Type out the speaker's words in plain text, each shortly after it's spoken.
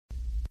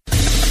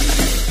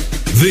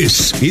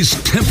This is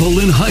Temple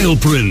and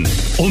Heilprin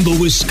on the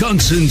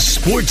Wisconsin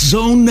Sports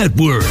Zone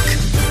Network.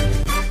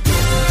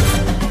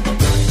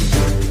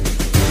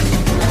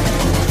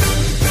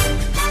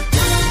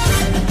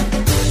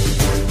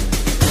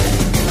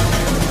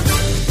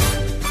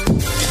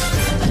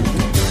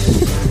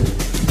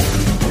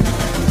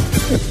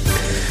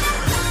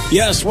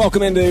 Yes,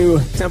 welcome into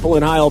Temple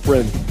and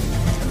Heilprin.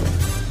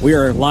 We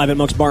are live at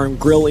Monk's Bar and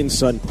Grill in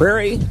Sun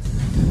Prairie,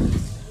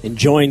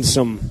 enjoying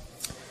some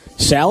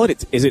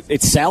salad.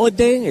 It's salad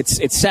day?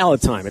 It's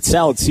salad time. It's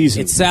salad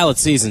season. It's salad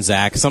season,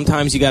 Zach.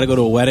 Sometimes you got to go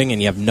to a wedding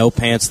and you have no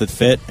pants that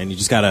fit, and you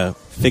just got to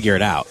figure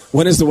it out.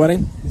 When is the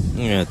wedding?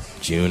 Yeah,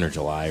 June or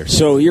July or something.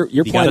 So you're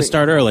you got to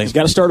start early. You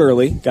got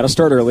to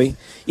start early.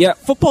 Yeah,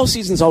 football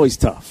season's always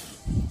tough.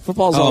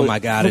 My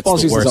God, it's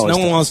the worst. No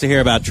one wants to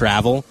hear about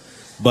travel,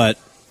 but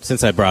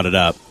since I brought it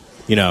up,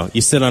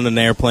 you sit on an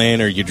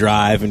airplane or you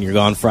drive and you're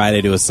gone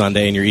Friday to a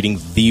Sunday and you're eating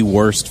the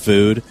worst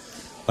food,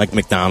 like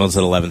McDonald's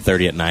at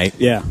 11:30 at night.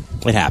 Yeah.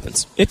 It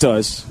happens. It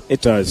does.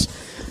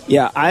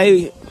 Yeah,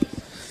 I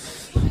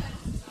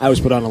was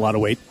put on a lot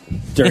of weight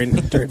during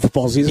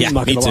football season. Yeah, I'm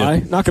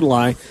not gonna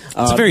lie.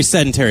 It's a very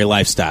sedentary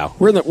lifestyle.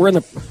 We're in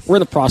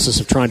the process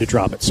of trying to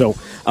drop it. So,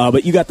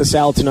 but you got the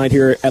salad tonight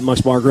here at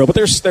Monk's Bar Grill. But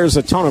there's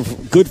a ton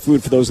of good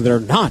food for those that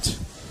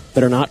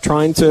are not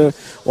trying to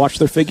watch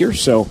their figure.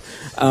 So,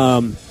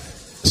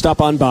 stop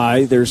on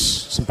by. There's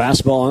some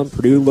basketball on.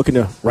 Purdue looking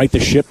to right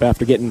the ship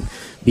after getting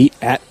beat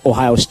at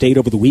Ohio State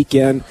over the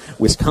weekend.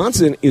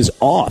 Wisconsin is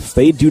off.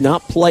 They do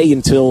not play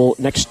until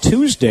next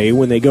Tuesday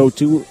when they go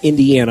to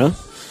Indiana.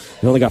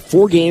 They only got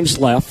 4 games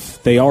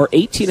left. They are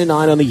 18-9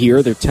 on the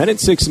year. They're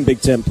 10-6 in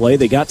Big Ten play.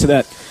 They got to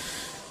that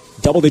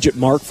double-digit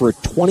mark for a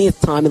 20th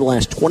time in the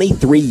last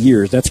 23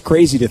 years. That's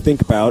crazy to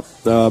think about.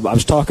 I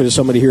was talking to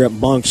somebody here at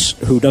Monk's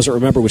who doesn't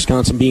remember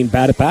Wisconsin being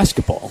bad at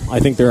basketball. I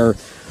think there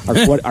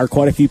are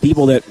quite a few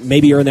people that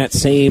maybe are in that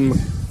same...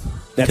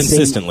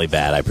 Consistently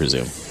bad, I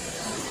presume.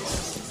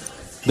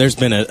 There's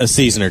been a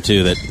season or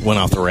two that went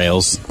off the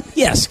rails.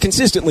 Yes,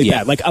 consistently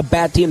bad. Like a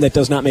bad team that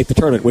does not make the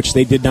tournament, which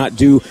they did not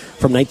do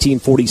from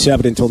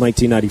 1947 until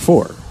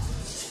 1994.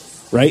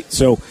 Right?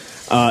 So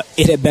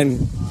it had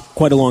been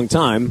quite a long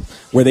time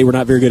where they were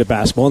not very good at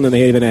basketball, and then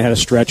they even had a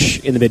stretch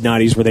in the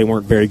mid-'90s where they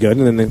weren't very good,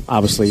 and then they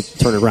obviously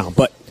turned it around.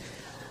 But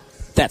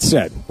that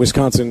said,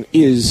 Wisconsin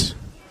is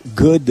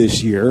good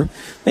this year.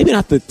 Maybe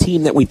not the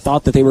team that we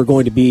thought that they were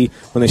going to be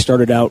when they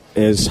started out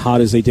as hot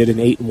as they did in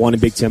 8-1 in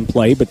Big Ten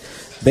play, but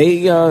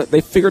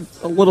they figured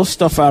a little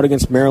stuff out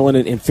against Maryland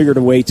and figured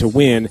a way to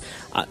win.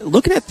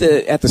 Looking at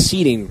the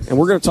seeding, and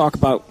we're going to talk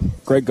about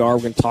Greg Garr,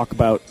 we're going to talk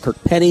about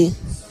Kirk Penny,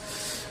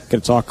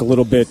 going to talk a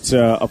little bit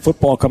of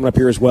football coming up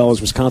here as well,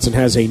 as Wisconsin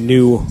has a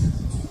new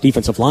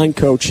defensive line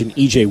coach in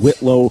E.J.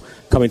 Whitlow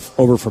coming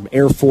over from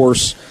Air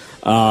Force.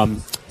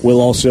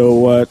 We'll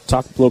also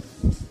talk a little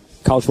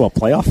college football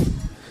playoff,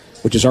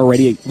 which is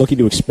already looking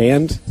to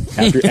expand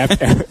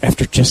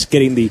after just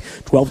getting the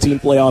 12-team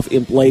playoff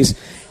in place.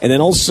 And then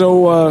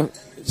also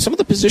some of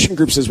the position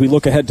groups as we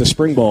look ahead to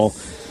spring ball.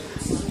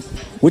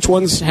 Which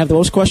ones have the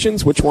most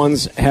questions? Which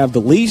ones have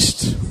the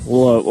least?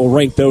 We'll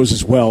rank those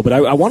as well. But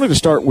I wanted to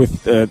start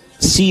with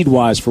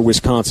seed-wise for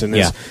Wisconsin,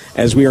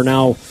 as we are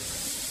now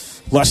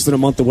less than a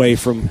month away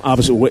from,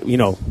 obviously,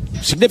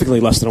 significantly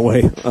less than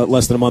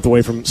a month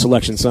away from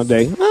Selection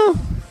Sunday.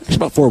 It's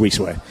about 4 weeks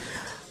away.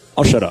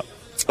 I'll shut up.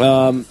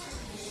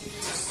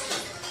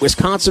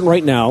 Wisconsin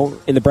right now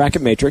in the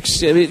bracket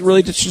matrix, it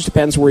really just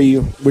depends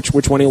which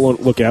one you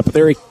look at, but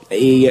they're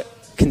a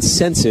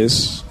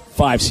consensus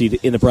 5 seed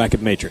in the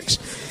bracket matrix.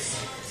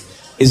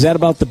 Is that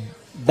about the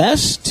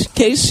best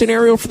case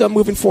scenario for them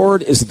moving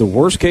forward? Is it the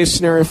worst case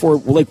scenario for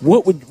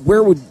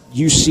where would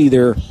you see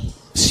their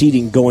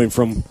seeding going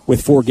from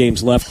with 4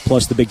 games left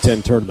plus the Big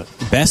Ten tournament?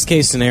 Best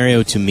case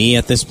scenario to me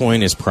at this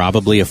point is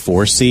probably a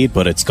 4 seed,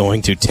 but it's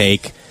going to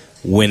take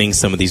winning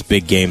some of these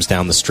big games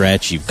down the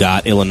stretch. You've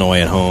got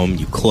Illinois at home.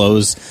 You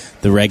close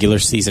the regular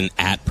season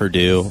at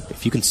Purdue.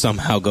 If you can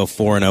somehow go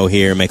 4-0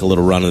 here, make a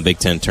little run in the Big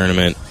Ten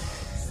tournament,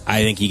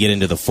 I think you get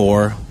into the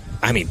 4.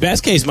 I mean,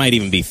 best case might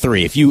even be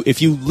 3. If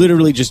you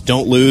literally just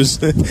don't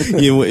lose,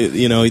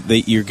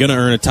 you're going to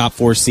earn a top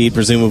 4 seed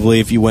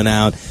presumably if you win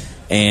out,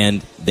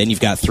 and then you've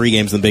got 3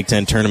 games in the Big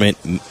Ten tournament.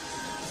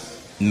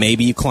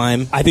 Maybe you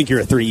climb. I think you're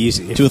a 3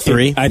 easy. To a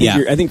 3? I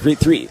think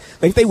 3.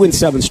 Like they win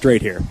 7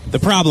 straight here. The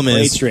problem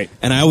is, straight.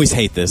 And I always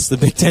hate this, the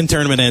Big Ten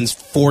tournament ends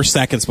 4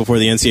 seconds before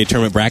the NCAA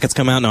tournament brackets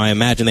come out. Now, I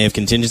imagine they have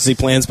contingency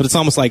plans, but it's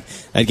almost like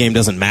that game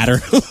doesn't matter,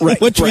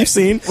 which we've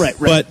seen. Right.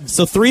 But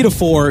so 3 to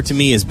 4 to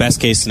me is best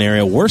case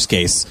scenario. Worst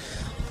case,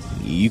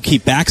 you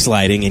keep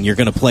backsliding and you're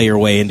going to play your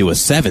way into a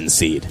 7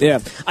 seed. Yeah,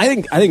 I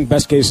think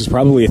best case is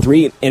probably a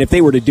 3. And if they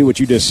were to do what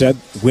you just said,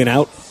 win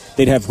out,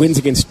 they'd have wins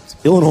against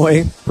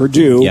Illinois,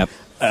 Purdue. Yep.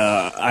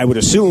 I would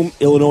assume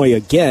Illinois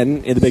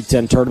again in the Big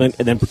Ten tournament,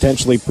 and then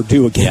potentially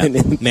Purdue again.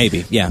 Yeah,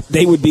 maybe, yeah.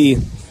 They would be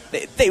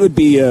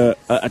a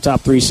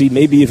top 3 seed,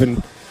 maybe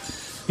even.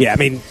 Yeah, I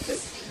mean,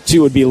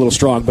 2 would be a little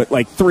strong, but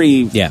like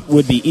 3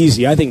 would be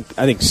easy. I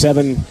think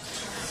 7,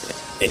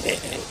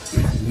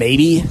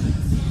 maybe.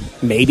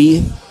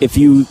 maybe if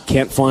you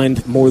can't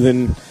find more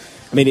than,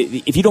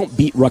 if you don't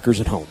beat Rutgers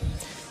at home,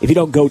 if you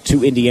don't go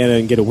to Indiana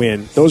and get a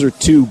win, those are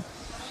two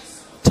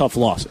tough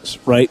losses,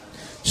 right?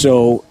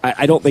 So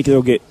I don't think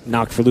they'll get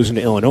knocked for losing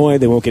to Illinois.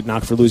 They won't get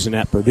knocked for losing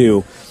at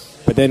Purdue.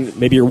 But then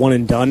maybe you're one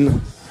and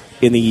done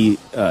in the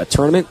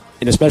tournament,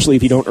 and especially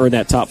if you don't earn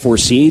that top 4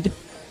 seed,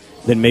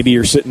 then maybe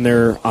you're sitting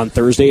there on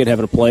Thursday and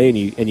having a play,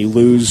 and you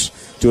lose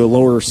to a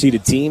lower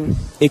seeded team.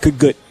 It could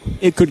get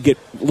a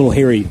little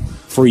hairy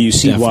for you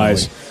seed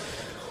wise.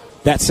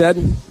 That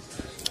said,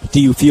 do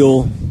you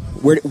feel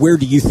where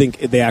do you think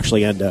they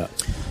actually end up?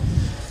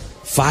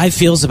 5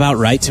 feels about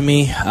right to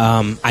me.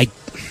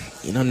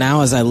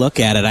 Now as I look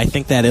at it, I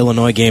think that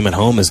Illinois game at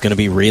home is going to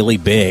be really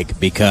big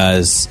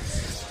because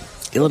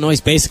Illinois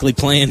is basically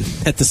playing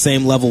at the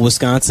same level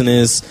Wisconsin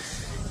is.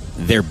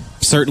 They're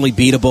certainly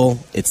beatable.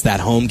 It's that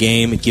home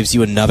game. It gives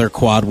you another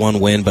quad 1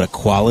 win, but a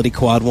quality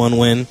quad 1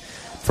 win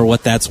for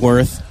what that's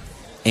worth.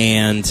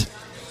 And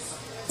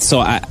so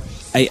I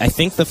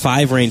think the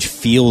 5 range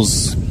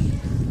feels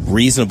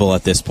reasonable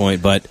at this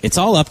point, but it's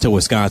all up to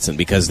Wisconsin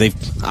because they've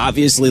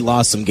obviously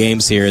lost some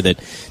games here that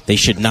they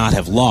should not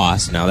have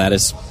lost. Now, that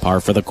is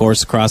par for the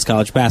course across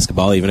college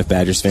basketball, even if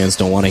Badgers fans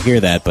don't want to hear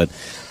that, but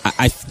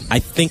I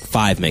think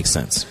 5 makes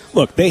sense.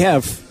 Look, they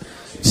have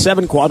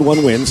 7 quad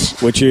 1 wins,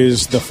 which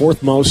is the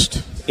 4th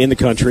most in the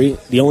country.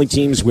 The only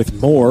teams with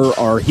more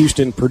are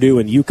Houston, Purdue,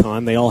 and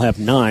UConn. They all have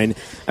 9.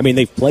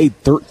 They've played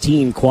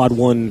 13 quad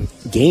 1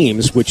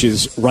 games, which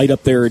is right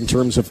up there in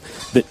terms of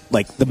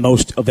the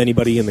most of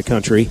anybody in the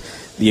country.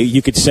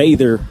 You could say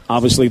their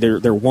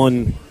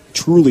one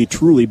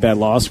truly bad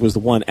loss was the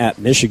one at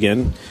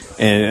Michigan,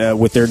 and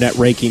with their net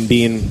ranking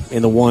being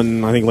in the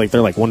one, I think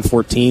they're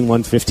 114,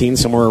 115,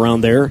 somewhere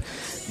around there.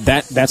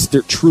 That's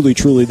their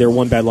truly their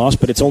one bad loss,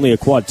 but it's only a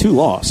quad 2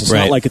 loss. It's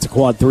not like it's a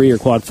quad 3 or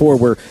quad 4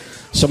 where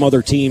some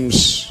other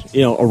teams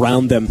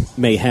around them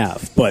may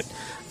have. But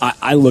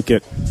I look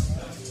at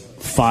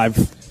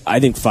 5. I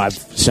think 5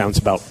 sounds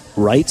about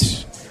right,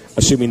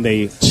 assuming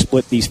they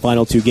split these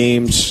final 2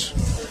 games.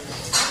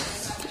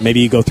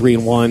 Maybe you go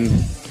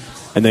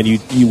 3-1, and then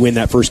you win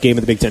that first game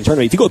of the Big Ten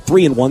tournament. If you go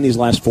 3-1 these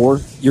last 4,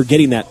 you're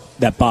getting that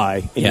bye,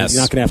 and yes.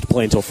 You're not going to have to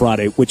play until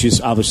Friday, which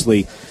is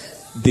obviously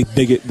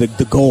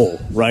the goal,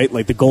 right?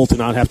 The goal to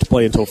not have to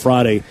play until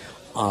Friday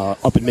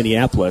up in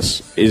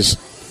Minneapolis is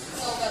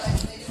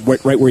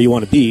right where you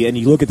want to be. And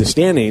you look at the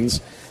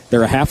standings,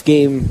 they're a half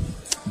game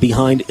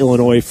behind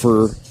Illinois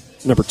for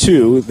number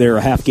 2. They're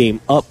a half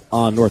game up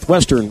on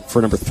Northwestern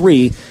for number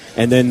 3.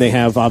 And then they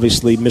have,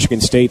 obviously,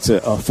 Michigan State's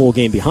a full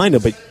game behind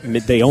them, but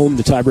they own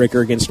the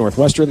tiebreaker against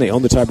Northwestern. They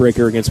own the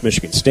tiebreaker against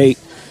Michigan State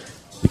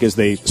because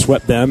they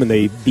swept them and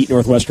they beat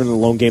Northwestern in the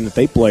lone game that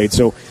they played.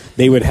 So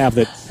they would have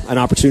an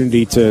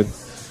opportunity to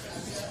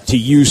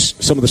use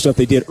some of the stuff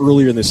they did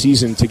earlier in the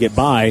season to get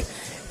by.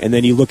 And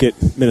then you look at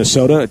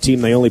Minnesota, a team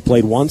they only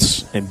played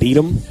once and beat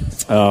them,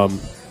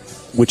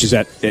 which is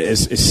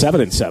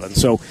 7-7.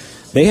 So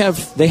they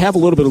have a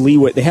little bit of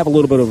leeway. They have a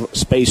little bit of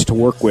space to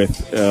work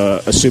with,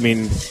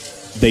 assuming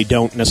they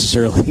don't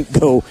necessarily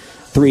go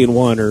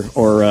 3-1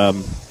 or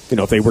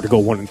if they were to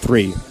go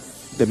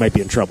 1-3, they might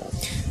be in trouble.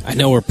 I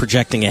know we're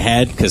projecting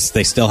ahead because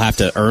they still have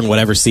to earn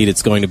whatever seed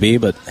it's going to be,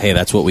 but hey,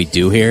 that's what we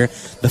do here.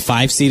 The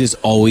 5 seed is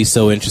always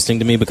so interesting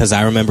to me because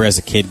I remember as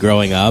a kid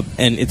growing up,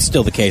 and it's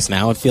still the case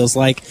now, it feels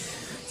like,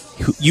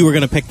 you were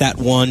going to pick that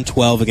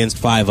 1-12 against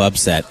 5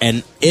 upset,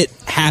 and it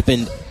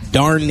happened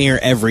darn near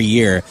every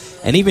year.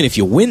 And even if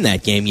you win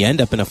that game, you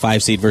end up in a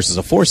 5 seed versus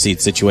a 4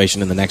 seed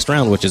situation in the next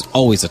round, which is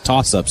always a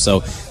toss-up.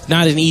 So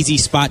not an easy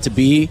spot to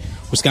be.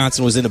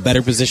 Wisconsin was in a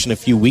better position a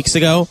few weeks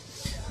ago.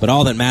 But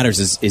all that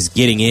matters is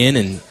getting in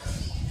and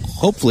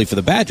hopefully for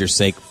the Badgers'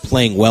 sake,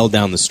 playing well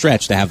down the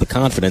stretch to have the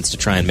confidence to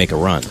try and make a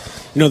run.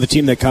 The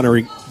team that kind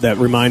of that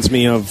reminds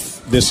me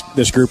of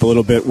this group a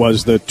little bit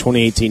was the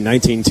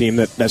 2018-19 team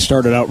that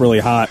started out really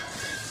hot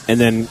and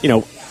then,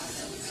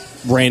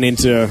 ran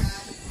into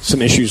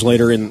some issues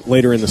later in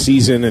the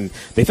season, and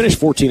they finished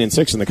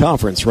 14-6 in the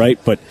conference, right?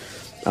 But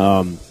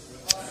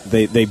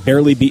they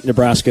barely beat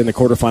Nebraska in the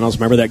quarterfinals.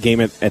 Remember that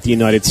game at the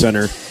United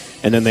Center,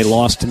 and then they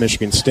lost to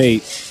Michigan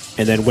State.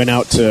 And then went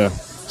out to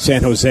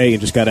San Jose and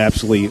just got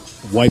absolutely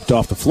wiped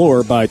off the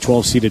floor by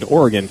 12-seeded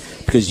Oregon,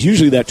 because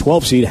usually that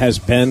 12 seed has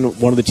been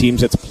one of the teams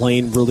that's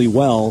playing really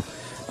well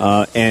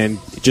and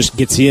just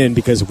gets in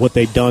because of what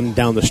they've done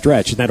down the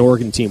stretch. And that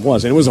Oregon team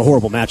was. And it was a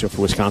horrible matchup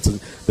for Wisconsin.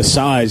 The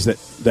size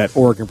that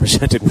Oregon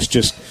presented was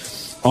just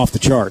off the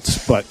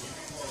charts. But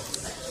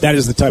that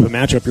is the type of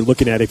matchup you're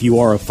looking at if you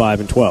are a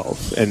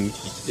 5-12. And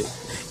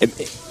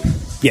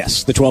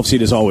yes, the 12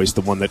 seed is always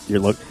the one that you're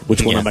looking.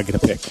 Which one am I going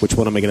to pick? Which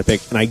one am I going to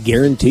pick? And I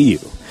guarantee you,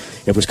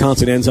 if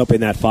Wisconsin ends up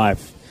in that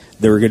 5,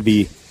 there are going to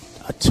be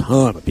a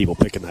ton of people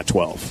picking that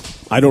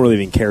 12. I don't really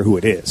even care who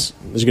it is.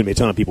 There's going to be a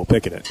ton of people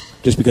picking it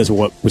just because of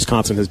what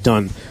Wisconsin has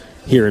done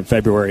here in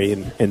February,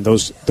 and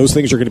those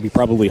things are going to be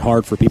probably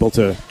hard for people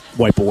to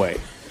wipe away,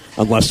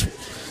 unless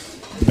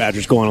the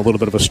Badgers go on a little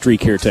bit of a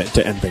streak here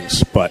to end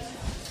things. But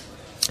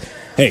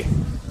hey,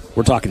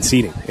 we're talking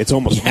seeding. It's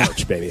almost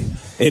March, baby.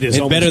 It is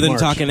it's better than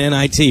March. talking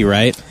NIT,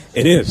 right?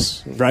 It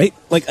is, right?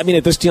 Like, I mean,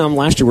 at this time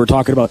last year, we were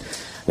talking about,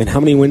 and how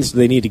many wins do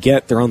they need to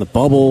get? They're on the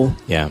bubble.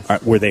 Yeah.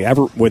 Were they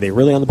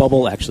really on the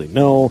bubble? Actually,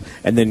 no.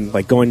 And then,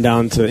 like, going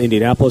down to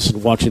Indianapolis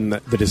and watching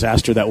the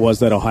disaster that was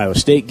that Ohio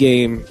State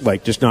game,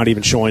 like, just not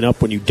even showing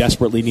up when you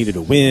desperately needed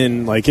to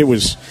win. Like, it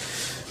was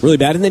really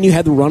bad. And then you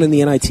had the run in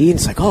the NIT, and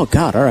it's like, oh,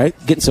 God, all right,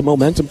 getting some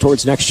momentum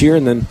towards next year.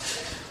 And then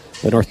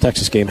the North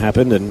Texas game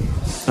happened, and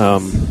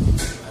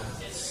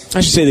I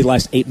should say the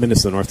last 8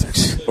 minutes of the North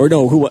Texas. Or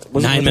no, who was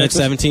 9 minutes,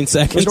 17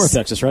 seconds. It was North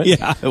Texas, right?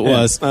 Yeah, it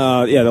was.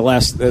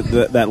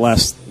 That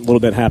last little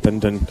bit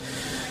happened and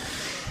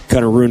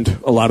kind of ruined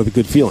a lot of the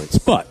good feelings.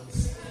 But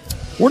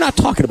we're not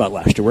talking about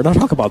last year. We're not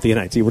talking about the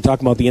NIT. We're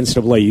talking about the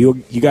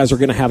NCAA. You guys are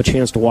going to have a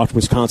chance to watch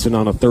Wisconsin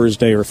on a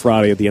Thursday or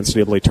Friday at the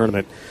NCAA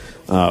tournament,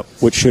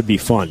 which should be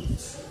fun.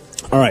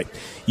 All right.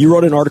 You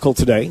wrote an article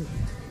today.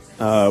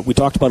 We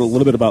talked about a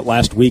little bit about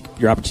last week,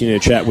 your opportunity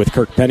to chat with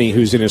Kirk Penny,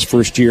 who's in his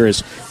first year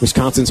as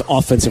Wisconsin's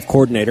offensive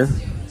coordinator,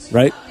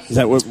 right? Is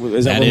what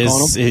we're calling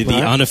him?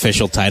 The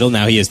unofficial title.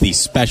 Now he is the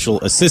special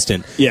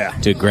assistant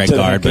to Greg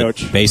Gard,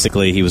 but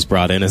basically he was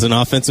brought in as an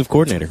offensive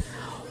coordinator.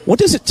 What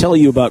does it tell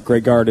you about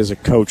Greg Gard as a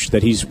coach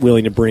that he's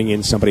willing to bring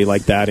in somebody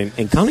like that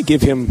and kind of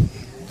give him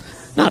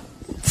not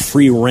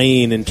free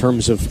reign in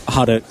terms of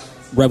how to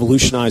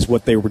revolutionize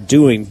what they were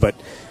doing, but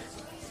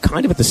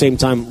kind of at the same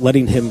time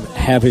letting him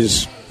have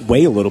his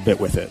way a little bit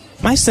with it?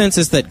 My sense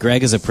is that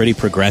Greg is a pretty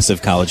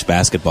progressive college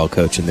basketball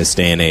coach in this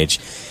day and age.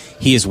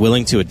 He is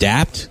willing to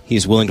adapt. He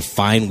is willing to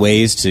find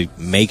ways to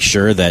make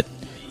sure that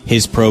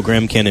his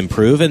program can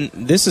improve, and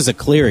this is a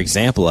clear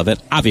example of it.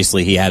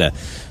 Obviously, he had a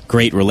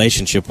great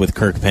relationship with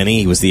Kirk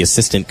Penny. He was the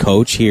assistant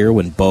coach here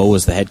when Bo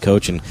was the head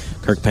coach, and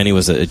Kirk Penny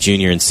was a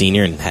junior and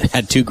senior and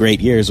had 2 great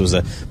years, was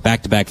a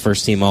back-to-back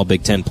first-team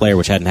All-Big Ten player,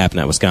 which hadn't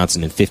happened at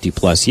Wisconsin in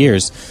 50-plus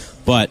years.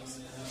 But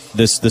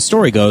the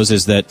story goes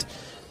is that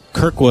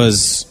Kirk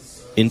was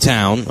in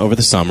town over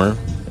the summer.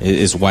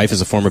 His wife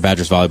is a former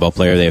Badgers volleyball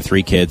player. They have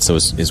 3 kids, so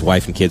his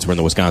wife and kids were in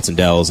the Wisconsin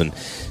Dells, and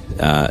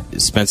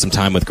spent some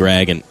time with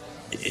Greg. And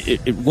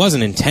it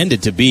wasn't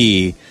intended to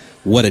be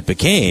what it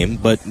became,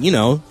 but, you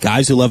know,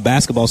 guys who love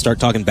basketball start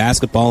talking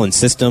basketball and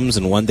systems,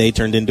 and one day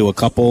turned into a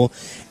couple,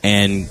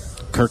 and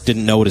Kirk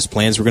didn't know what his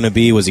plans were going to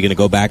be. Was he going to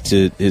go back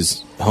to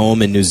his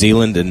home in New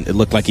Zealand? And it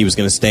looked like he was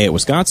going to stay at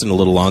Wisconsin a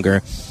little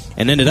longer,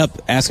 and ended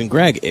up asking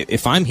Greg,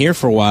 if I'm here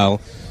for a while,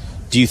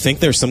 do you think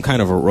there's some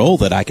kind of a role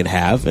that I could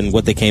have? And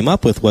what they came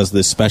up with was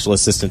this special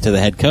assistant to the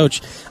head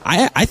coach.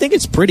 I think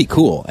it's pretty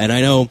cool. And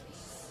I know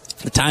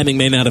the timing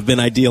may not have been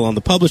ideal on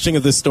the publishing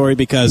of this story,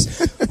 because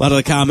a lot of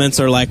the comments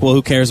are like, well,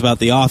 who cares about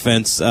the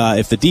offense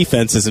if the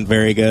defense isn't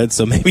very good?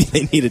 So maybe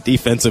they need a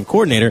defensive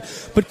coordinator.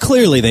 But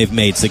clearly they've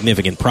made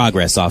significant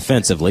progress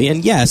offensively.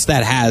 And yes,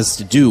 that has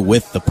to do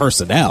with the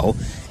personnel.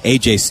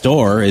 A.J.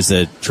 Storr is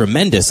a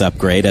tremendous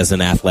upgrade as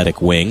an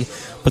athletic wing.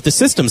 But the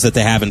systems that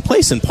they have in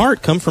place, in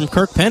part, come from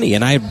Kirk Penny.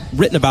 And I had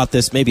written about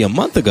this maybe a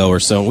month ago or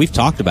so, and we've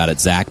talked about it,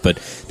 Zach, but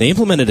they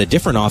implemented a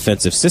different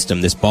offensive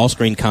system, this ball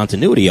screen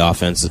continuity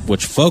offense,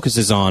 which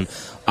focuses on,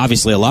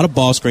 obviously, a lot of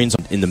ball screens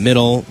in the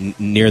middle,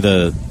 near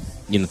the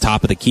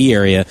top of the key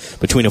area,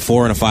 between a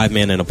 4 and a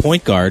 5-man and a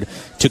point guard,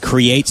 to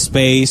create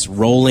space,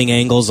 rolling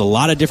angles, a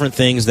lot of different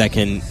things that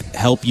can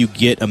help you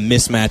get a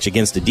mismatch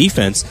against a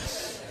defense.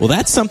 Well,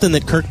 that's something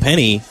that Kirk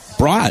Penny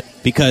brought,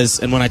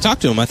 and when I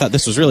talked to him, I thought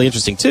this was really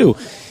interesting too.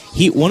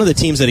 One of the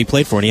teams that he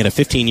played for, and he had a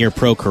 15-year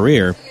pro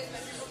career,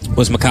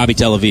 was Maccabi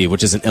Tel Aviv,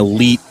 which is an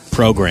elite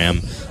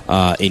program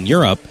in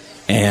Europe,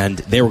 and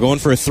they were going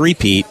for a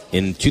three-peat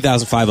in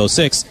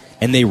 2005-06,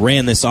 and they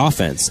ran this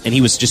offense, and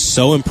he was just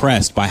so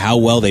impressed by how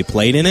well they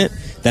played in it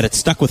that it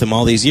stuck with him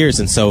all these years,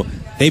 and so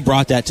they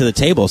brought that to the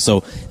table.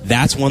 So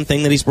that's one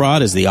thing that he's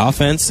brought, is the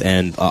offense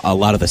and a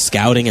lot of the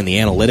scouting and the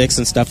analytics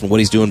and stuff and what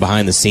he's doing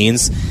behind the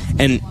scenes.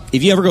 And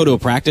if you ever go to a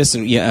practice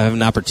and you have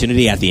an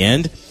opportunity at the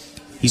end,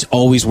 he's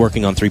always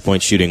working on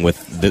three-point shooting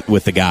with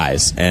the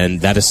guys,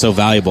 and that is so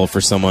valuable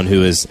for someone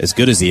who is as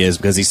good as he is,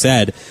 because he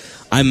said,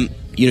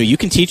 you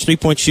can teach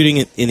three-point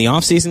shooting in the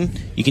off-season,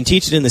 you can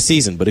teach it in the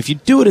season, but if you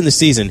do it in the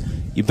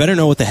season, you better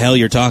know what the hell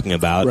you're talking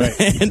about.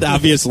 Right. And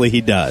obviously he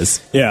does.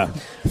 Yeah.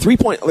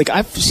 Three-point,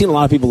 I've seen a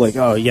lot of people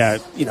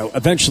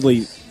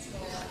eventually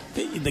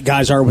the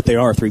guys are what they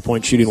are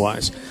three-point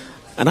shooting-wise.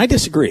 And I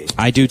disagree.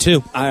 I do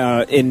too.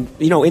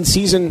 In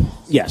season,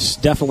 yes,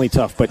 definitely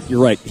tough, but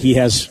you're right. He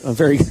was a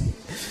very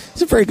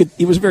good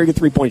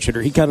three-point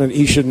shooter.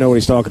 He should know what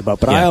he's talking about.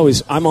 But yeah.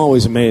 I'm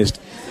always amazed.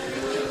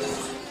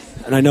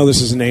 And I know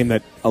this is a name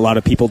that a lot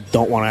of people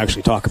don't want to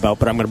actually talk about,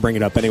 but I'm going to bring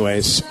it up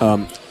anyways.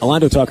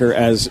 Orlando Tucker,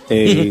 as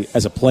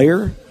a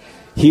player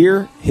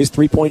here, his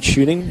three-point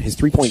shooting, his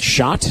three-point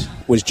shot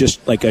was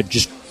just like a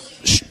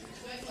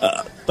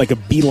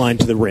beeline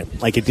to the rim.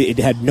 Like it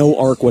had no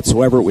arc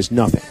whatsoever. It was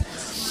nothing.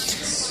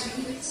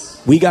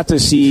 We got to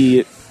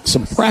see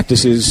some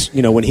practices,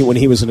 when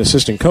he was an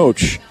assistant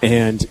coach,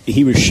 and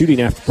he was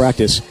shooting after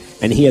practice,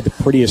 and he had the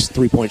prettiest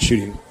three-point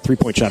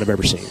shot I've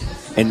ever seen.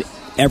 And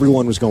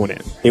everyone was going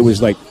in. It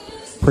was like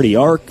pretty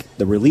arc.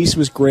 The release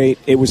was great.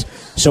 It was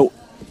so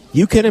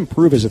you can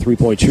improve as a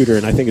three-point shooter,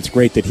 and I think it's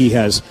great that he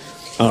has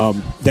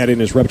that in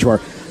his repertoire.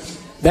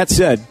 That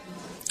said,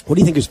 what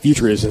do you think his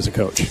future is as a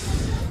coach?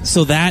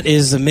 So that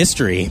is a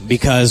mystery,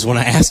 because when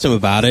I asked him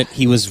about it,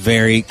 he was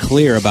very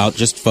clear about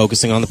just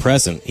focusing on the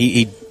present.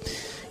 He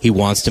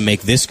wants to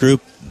make this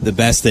group the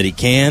best that he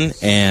can,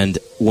 and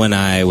when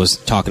I was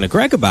talking to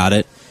Greg about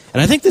it,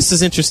 and I think this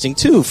is interesting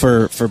too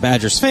for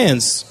Badgers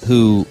fans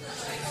who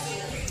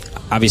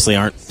obviously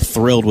aren't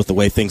thrilled with the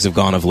way things have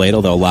gone of late,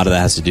 although a lot of that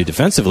has to do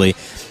defensively.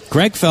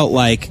 Greg felt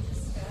like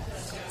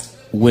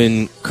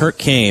when Kirk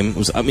came, it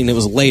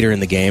was later in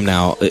the game.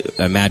 Now,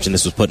 I imagine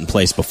this was put in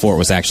place before it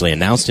was actually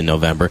announced in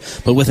November.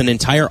 But with an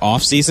entire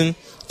offseason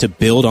to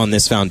build on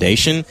this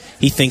foundation,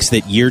 he thinks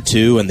that year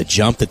two and the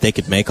jump that they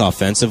could make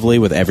offensively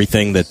with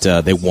everything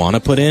that they want to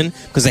put in,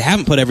 because they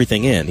haven't put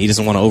everything in, he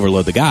doesn't want to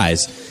overload the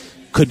guys,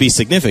 could be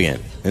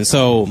significant. And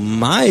so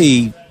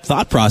my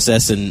thought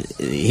process in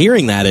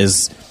hearing that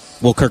is,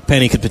 well, Kirk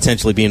Penny could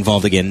potentially be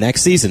involved again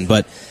next season.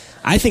 But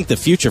I think the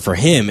future for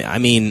him, I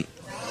mean,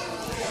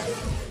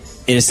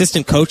 an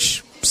assistant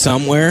coach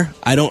somewhere.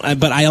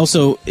 But I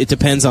also, it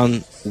depends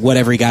on what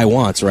every guy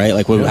wants, right?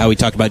 Like how we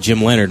talked about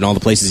Jim Leonard and all the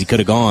places he could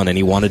have gone, and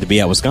he wanted to be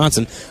at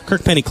Wisconsin.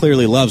 Kirk Penny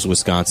clearly loves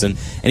Wisconsin,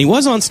 and he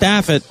was on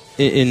staff at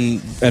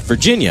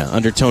Virginia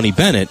under Tony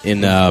Bennett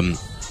in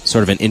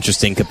sort of an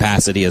interesting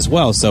capacity as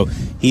well. So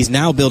he's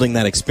now building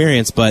that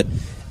experience, but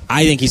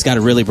I think he's got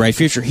a really bright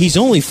future. He's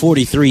only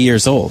 43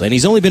 years old, and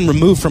he's only been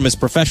removed from his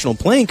professional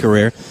playing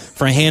career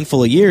for a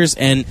handful of years,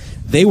 and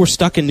they were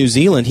stuck in New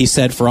Zealand, he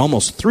said, for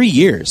almost 3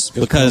 years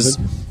because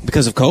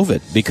of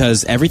COVID,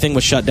 because everything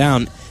was shut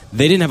down.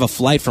 They didn't have a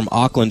flight from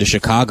Auckland to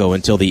Chicago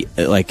until the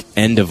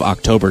end of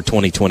October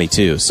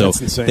 2022. So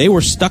they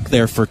were stuck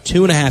there for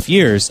 2.5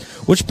 years,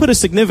 which put a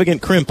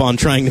significant crimp on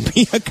trying to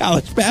be a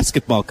college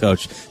basketball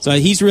coach. So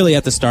he's really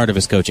at the start of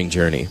his coaching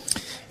journey.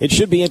 It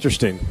should be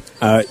interesting.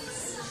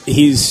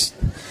 He's,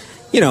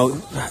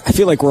 I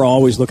feel like we're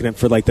always looking at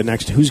for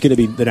who's going to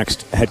be the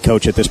next head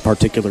coach at this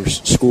particular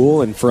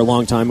school, and for a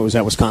long time it was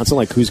at Wisconsin,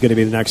 like who's going to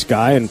be the next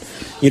guy, and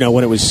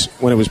when it was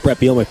Brett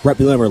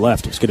Bielema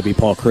left, it was going to be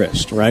Paul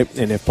Christ, right?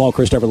 And if Paul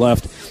Christ ever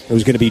left, it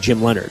was going to be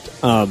Jim Leonard.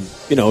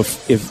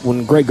 If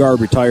when Greg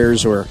Gard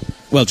retires, or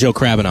Joe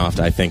Krabbenhoft,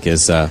 I think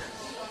is. That's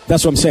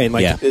what I'm saying.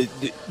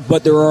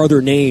 But there are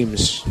other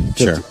names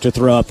to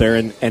throw out there,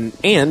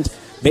 and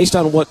based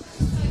on what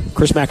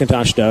Chris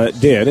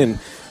McIntosh did, and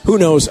who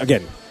knows,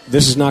 again,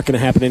 this is not going to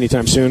happen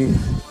anytime soon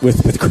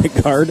with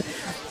Greg Gard,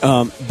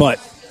 but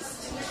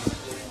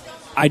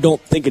I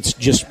don't think it's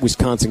just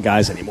Wisconsin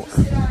guys anymore,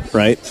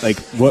 right? Like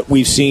what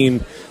we've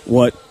seen,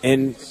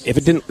 and if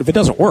it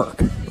doesn't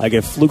work, like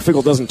if Luke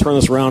Fickell doesn't turn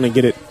this around and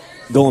get it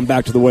going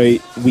back to the way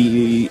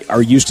we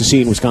are used to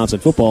seeing Wisconsin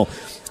football,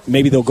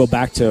 maybe they'll go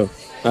back to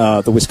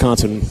the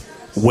Wisconsin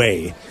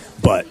way,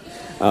 but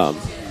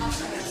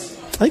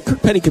I think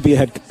Kirk Penny could be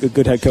a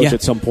good head coach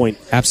at some point.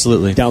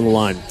 Absolutely. Down the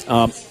line.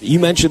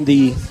 You mentioned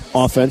the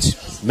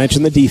offense,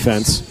 mentioned the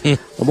defense.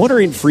 I'm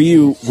wondering for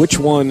you, which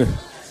one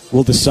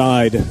will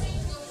decide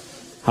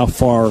how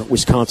far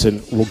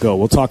Wisconsin will go?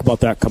 We'll talk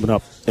about that coming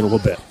up in a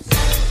little bit.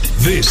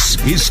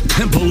 This is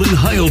Temple and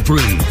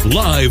Heilprin,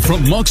 live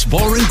from Monk's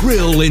Bar and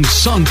Grill in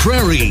Sun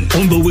Prairie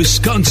on the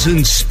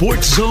Wisconsin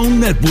Sports Zone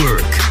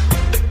Network.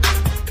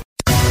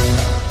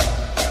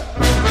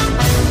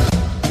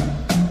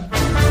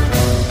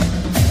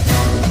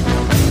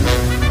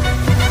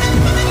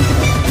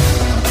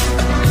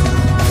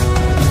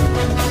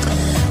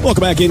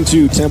 Welcome back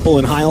into Temple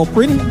and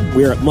Heilprin.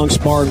 We're at Monk's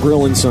Bar and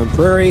Grill in Sun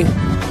Prairie,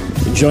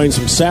 enjoying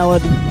some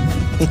salad.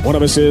 One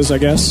of us is, I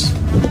guess.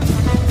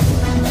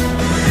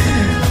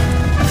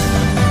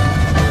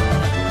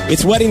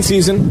 It's wedding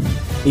season.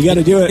 You got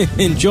to do it.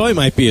 Enjoy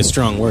might be a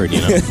strong word,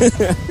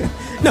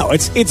 No,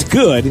 it's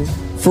good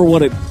for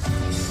what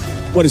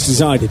it's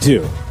designed to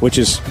do, which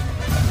is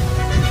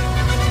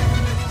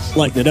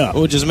lighten it up. It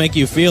will just make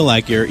you feel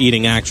like you're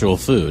eating actual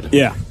food.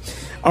 Yeah.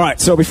 All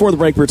right, so before the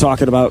break, we were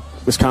talking about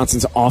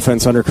Wisconsin's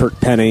offense under Kirk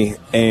Penny,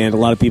 and a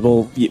lot of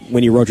people,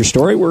 when you wrote your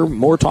story, were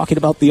more talking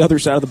about the other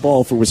side of the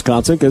ball for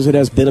Wisconsin because it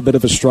has been a bit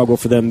of a struggle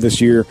for them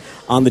this year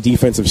on the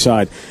defensive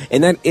side.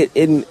 And then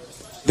in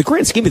the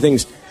grand scheme of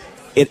things,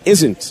 it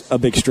isn't a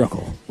big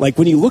struggle. Like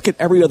when you look at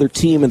every other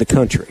team in the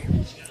country,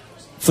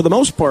 for the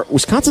most part,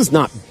 Wisconsin's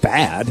not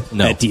bad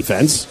at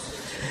defense.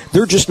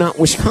 They're just not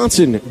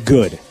Wisconsin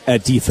good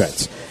at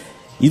defense.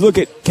 You look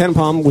at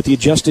KenPom with the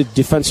adjusted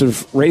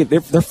defensive rating, they're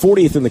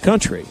 40th in the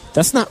country.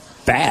 That's not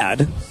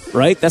bad,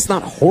 right? That's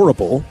not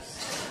horrible.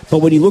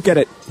 But when you look at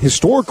it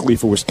historically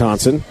for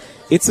Wisconsin,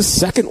 it's the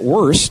second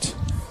worst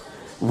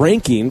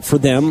ranking for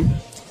them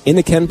in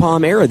the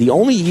KenPom era. The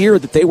only year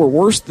that they were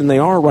worse than they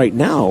are right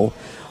now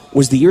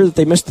was the year that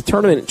they missed the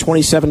tournament in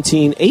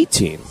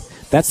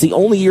 2017-18. That's the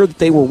only year that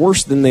they were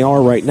worse than they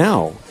are right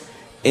now.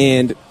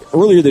 And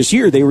earlier this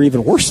year, they were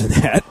even worse than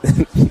that.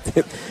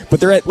 But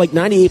they're at like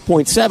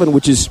 98.7,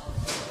 which is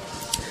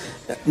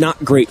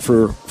not great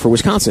for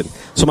Wisconsin.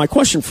 So my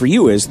question for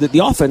you is that the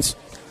offense,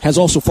 has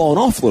also fallen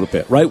off a little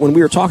bit, right? When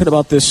we were talking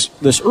about this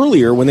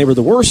earlier, when they were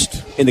the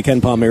worst in the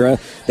Ken Pom era,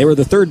 they were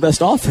the third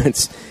best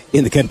offense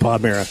in the Ken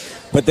Pom era.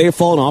 But they have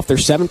fallen off. They're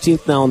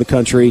 17th now in the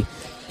country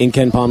in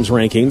Ken Pom's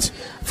rankings.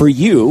 For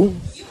you,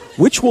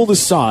 which will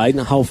decide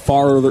how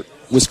far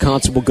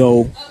Wisconsin will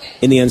go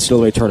in the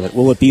NCAA tournament?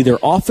 Will it be their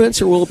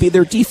offense or will it be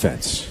their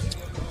defense?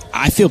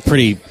 I feel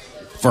pretty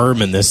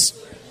firm in this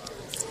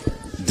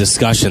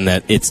discussion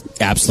that it's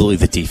absolutely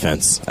the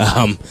defense.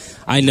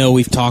 I know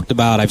we've talked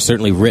about, I've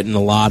certainly written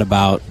a lot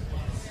about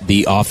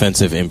the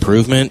offensive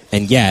improvement,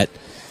 and yet,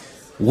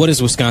 what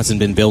has Wisconsin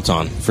been built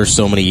on for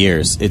so many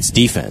years? It's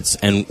defense.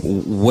 And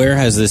where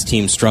has this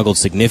team struggled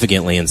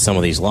significantly in some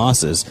of these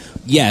losses?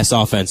 Yes,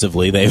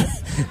 offensively, they've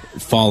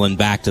fallen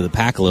back to the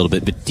pack a little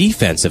bit, but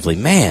defensively,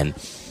 man,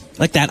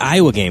 like that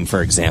Iowa game,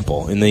 for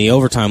example, in the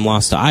overtime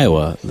loss to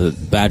Iowa, the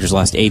Badgers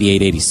lost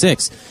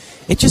 88-86,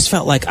 it just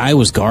felt like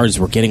Iowa's guards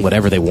were getting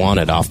whatever they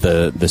wanted off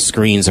the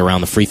screens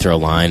around the free throw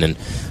line,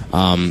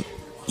 and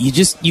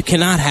you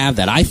cannot have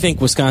that. I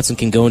think Wisconsin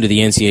can go into the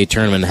NCAA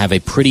tournament and have a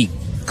pretty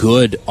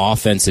good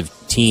offensive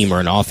team or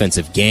an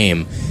offensive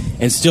game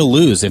and still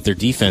lose if their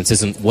defense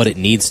isn't what it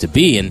needs to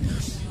be, and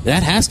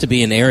that has to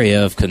be an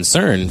area of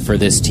concern for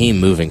this team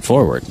moving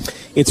forward.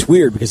 It's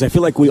weird because I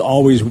feel like we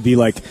always would be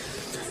like,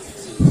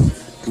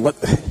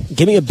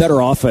 give me a better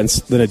offense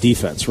than a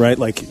defense, right?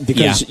 Like,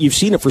 because you've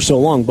seen it for so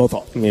long, both,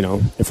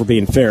 if we're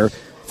being fair,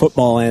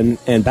 football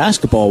and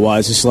basketball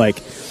wise, it's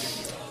like,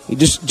 you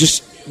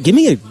just give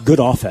me a good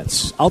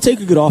offense. I'll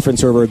take a good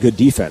offense over a good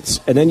defense.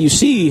 And then you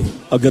see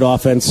a good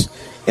offense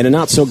and a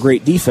not so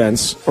great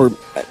defense, or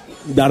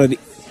not a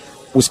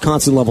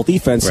Wisconsin level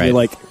defense, right. And you're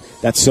like,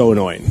 that's so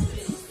annoying.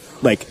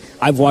 Like,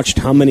 I've watched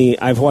how many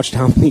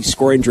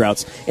scoring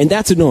droughts, and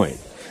that's annoying.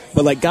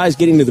 But like guys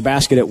getting to the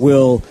basket at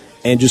will,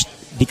 and just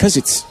because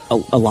it's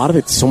a lot of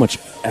it's so much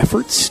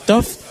effort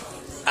stuff.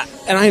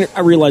 And I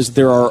realize that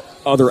there are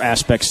other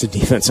aspects to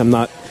defense. I'm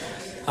not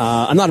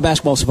a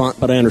basketball savant,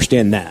 but I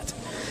understand that.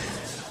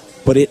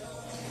 But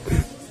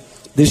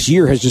this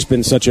year has just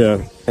been such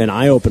an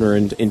eye opener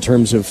in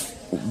terms of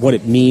what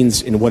it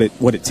means and what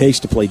it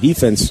takes to play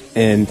defense.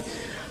 And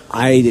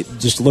I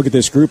just look at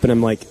this group and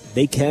I'm like,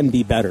 they can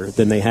be better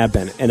than they have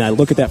been. And I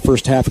look at that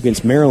first half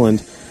against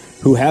Maryland,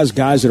 who has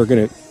guys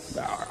that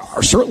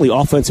are certainly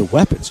offensive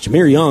weapons.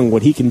 Jameer Young,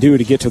 what he can do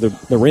to get to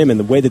the rim, and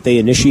the way that they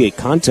initiate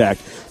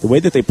contact, the way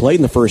that they played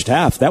in the first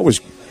half, that was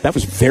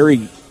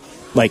very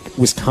like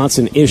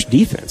Wisconsin-ish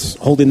defense,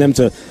 holding them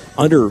to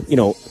under, I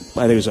think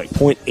it was like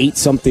 0.8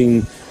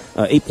 something,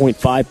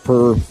 8.5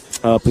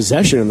 per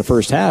possession in the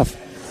first half.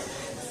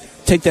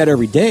 Take that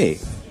every day.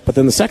 But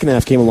then the second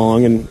half came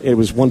along, and it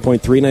was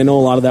 1.3, and I know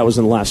a lot of that was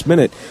in the last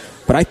minute.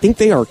 But I think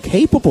they are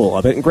capable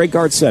of it, and Greg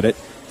Gard said it.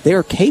 They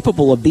are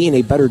capable of being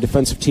a better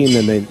defensive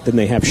team than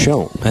they have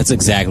shown. That's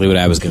exactly what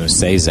I was going to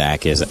say,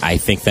 Zach, is I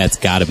think that's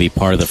got to be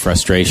part of the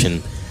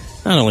frustration,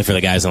 not only for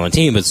the guys on the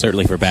team, but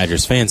certainly for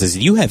Badgers fans, is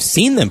you have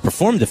seen them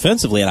perform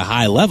defensively at a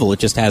high level. It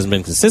just hasn't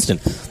been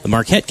consistent. The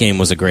Marquette game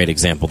was a great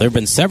example. There have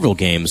been several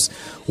games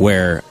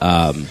where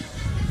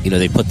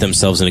they put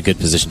themselves in a good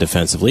position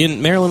defensively.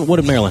 And Maryland, what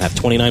did Maryland have,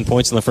 29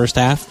 points in the first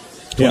half?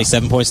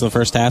 27 points in the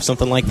first half,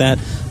 something like that?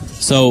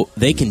 So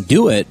they can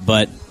do it,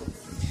 but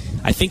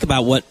I think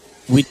about what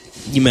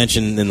you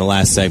mentioned in the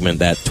last segment,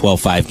 that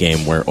 12-5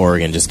 game where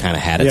Oregon just kind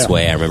of had its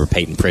way. I remember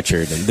Peyton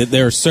Pritchard. And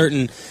there are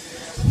certain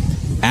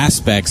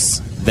aspects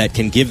that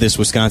can give this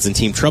Wisconsin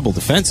team trouble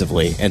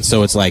defensively. And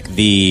so it's like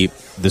the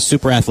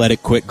super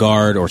athletic quick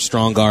guard or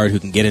strong guard who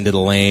can get into the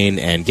lane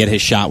and get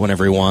his shot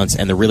whenever he wants,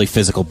 and the really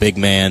physical big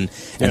man.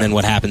 And then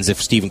what happens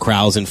if Stephen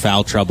Crowell's in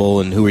foul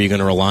trouble, and who are you going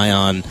to rely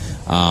on?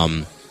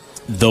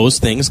 Those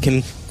things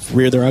can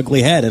rear their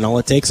ugly head, and all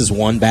it takes is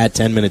one bad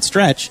 10-minute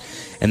stretch,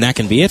 and that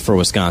can be it for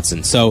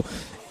Wisconsin. So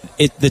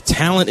the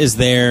talent is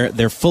there.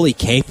 They're fully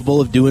capable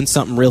of doing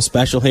something real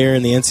special here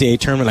in the NCAA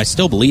tournament. I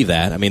still believe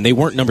that. I mean, they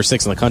weren't number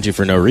 6 in the country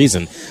for no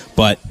reason,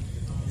 but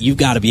you've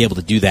got to be able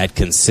to do that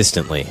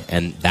consistently,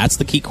 and that's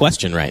the key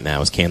question right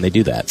now, is can they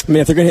do that? I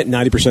mean, if they're going to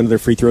hit 90% of their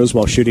free throws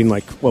while shooting,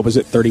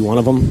 31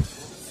 of them?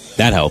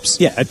 That helps.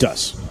 Yeah, it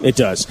does. It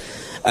does.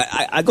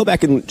 I go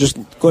back and just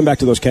going back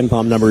to those Ken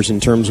Pom numbers in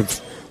terms of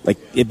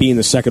it being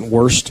the second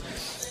worst.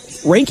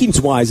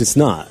 Rankings-wise, it's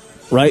not,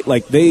 right?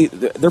 They're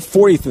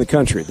 40th in the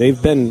country. They've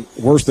been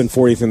worse than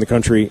 40th in the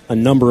country a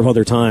number of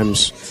other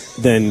times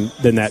than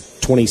that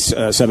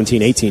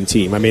 2017-18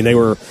 team. I mean, they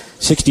were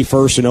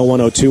 61st in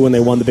 01-02 when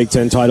they won the Big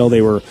Ten title.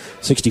 They were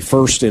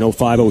 61st in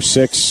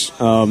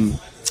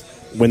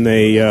 05-06 when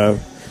they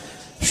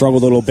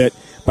struggled a little bit.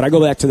 But I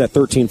go back to that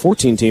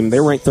 13-14 team. They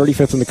were ranked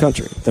 35th in the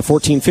country. The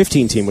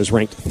 14-15 team was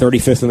ranked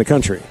 35th in the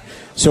country.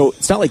 So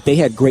it's not like they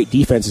had great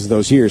defenses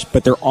those years,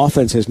 but their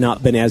offense has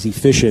not been as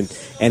efficient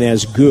and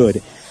as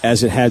good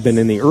as it had been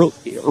in the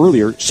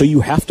earlier. So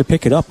you have to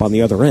pick it up on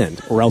the other end,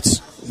 or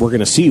else we're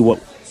going to see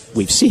what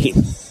we've seen,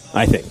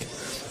 I think.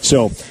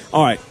 So,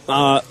 all right,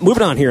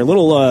 moving on here. A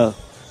little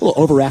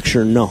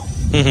overaction, no.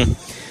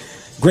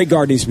 Mm-hmm. Greg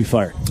Gard needs to be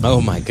fired. Oh,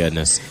 my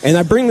goodness. And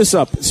I bring this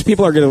up.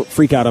 People are going to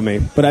freak out on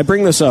me, but I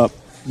bring this up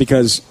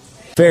because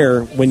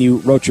fair, when you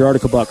wrote your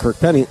article about Kirk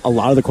Penning, a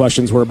lot of the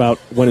questions were about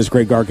when is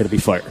Greg Gard going to be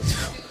fired.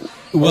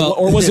 Well,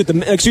 or was it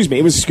the? Excuse me.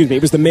 It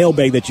was the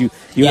mailbag that you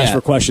asked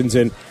for questions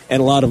in,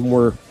 and a lot of them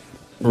were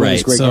when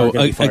is Greg Gard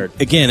going to be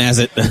fired. Again, as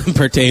it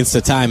pertains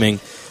to timing,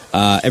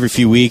 every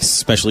few weeks,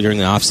 especially during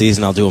the off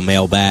season, I'll do a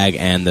mailbag,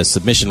 and the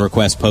submission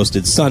request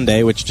posted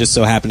Sunday, which just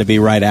so happened to be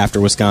right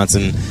after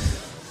Wisconsin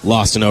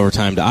lost in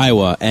overtime to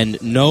Iowa,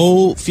 and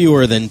no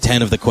fewer than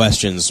 10 of the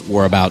questions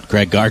were about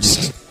Greg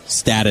Gard's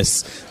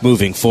status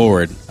moving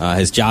forward,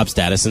 his job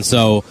status, and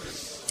so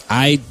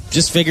I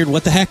just figured,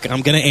 what the heck,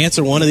 I'm going to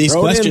answer one of these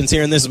questions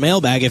here in this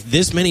mailbag. If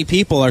this many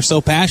people are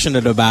so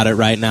passionate about it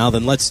right now,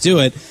 then let's do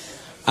it.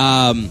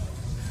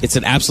 It's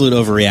an absolute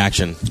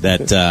overreaction.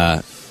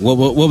 That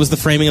what was the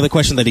framing of the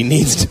question? That he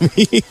needs to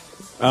be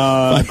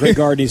Greg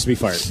Gard needs to be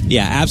fired.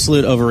 Yeah,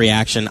 absolute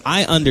overreaction.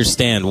 I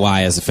understand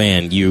why, as a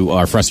fan, you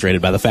are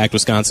frustrated by the fact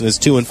Wisconsin is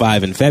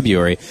 2-5 in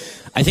February.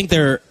 I think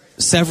there are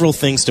several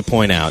things to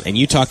point out, and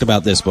you talked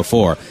about this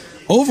before.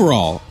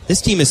 Overall, this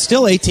team is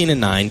still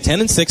 18-9,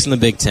 10-6 in the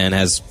Big Ten,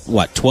 has,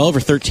 12 or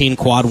 13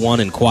 Quad 1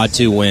 and Quad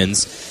 2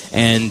 wins,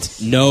 and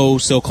no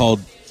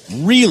so-called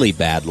really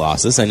bad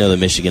losses. I know the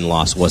Michigan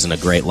loss wasn't a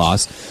great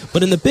loss,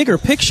 but in the bigger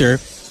picture,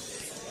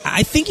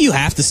 I think you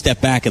have to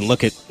step back and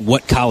look at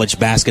what college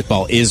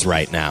basketball is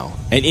right now.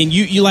 And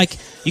you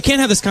can't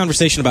have this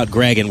conversation about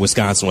Greg and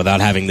Wisconsin without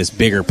having this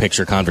bigger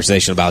picture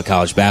conversation about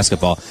college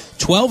basketball.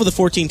 12 of the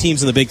 14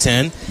 teams in the Big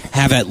Ten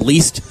have at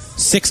least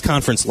 6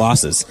 conference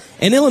losses.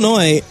 And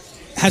Illinois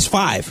has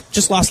 5,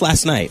 just lost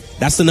last night.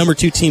 That's the number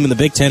 2 team in the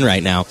Big Ten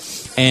right now.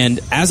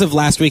 And as of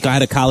last week, I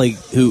had a colleague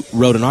who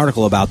wrote an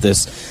article about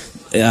this.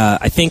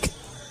 I think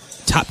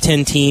top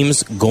 10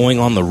 teams going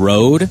on the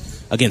road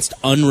against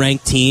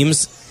unranked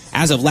teams,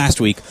 as of last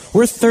week,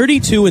 we're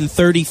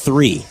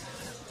 32-33.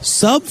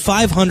 Sub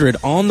 500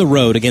 on the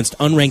road against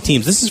unranked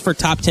teams. This is for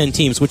top 10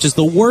 teams, which is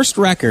the worst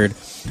record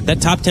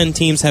that top 10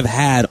 teams have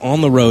had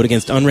on the road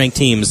against unranked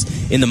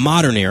teams in the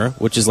modern era,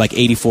 which is like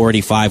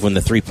 84-85 when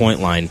the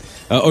three-point line,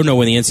 when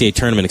the NCAA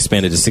tournament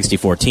expanded to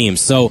 64 teams.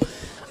 So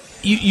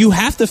you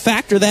have to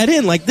factor that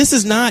in. Like, this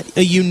is not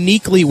a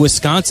uniquely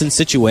Wisconsin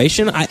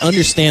situation. I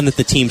understand that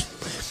the teams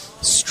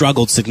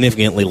struggled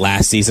significantly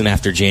last season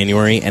after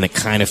January, and it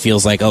kind of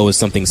feels like, is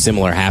something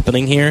similar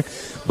happening here?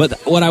 But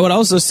what I would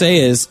also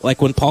say is,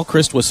 like, when Paul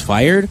Chryst was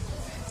fired,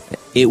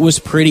 it was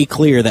pretty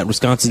clear that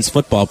Wisconsin's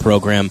football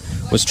program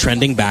was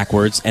trending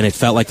backwards, and it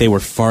felt like they were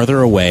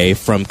farther away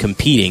from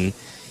competing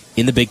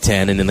in the Big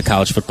Ten and in the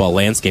college football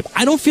landscape.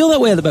 I don't feel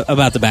that way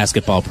about the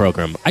basketball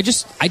program. I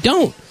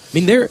don't. I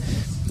mean,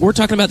 we're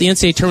talking about the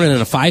NCAA tournament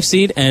in a 5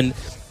 seed, and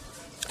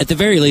at the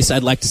very least,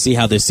 I'd like to see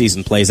how this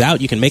season plays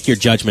out. You can make your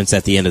judgments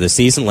at the end of the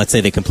season. Let's say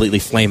they completely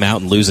flame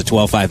out and lose a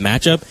 12-5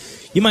 matchup.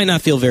 You might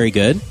not feel very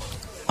good.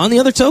 On the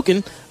other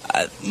token,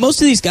 most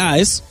of these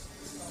guys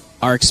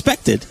are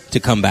expected to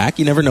come back.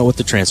 You never know with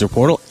the transfer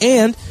portal.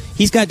 And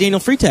he's got Daniel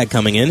Freitag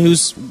coming in,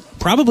 who's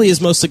probably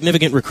his most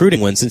significant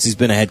recruiting win since he's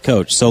been a head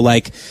coach. So,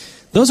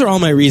 those are all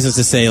my reasons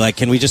to say,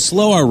 can we just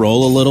slow our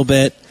roll a little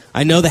bit?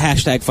 I know the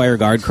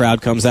 #FireGuard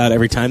crowd comes out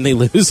every time they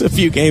lose a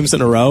few games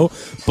in a row,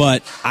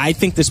 but I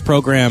think this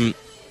program,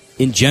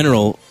 in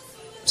general,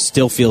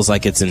 still feels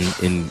like it's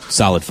in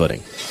solid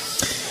footing.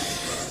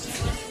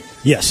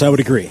 Yes, I would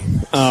agree.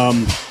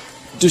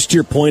 Just to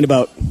your point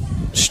about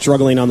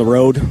struggling on the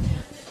road,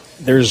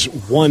 there's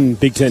one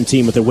Big Ten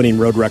team with a winning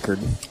road record.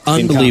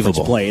 Unbelievable. In conference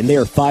play, and they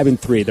are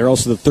 5-3. They're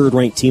also the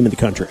 3rd-ranked team in the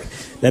country.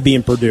 That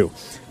being Purdue.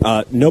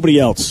 Nobody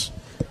else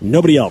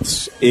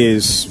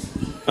is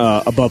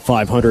above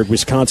 500.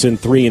 Wisconsin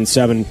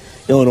 3-7,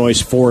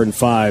 Illinois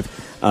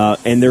 4-5,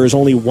 and there is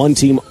only one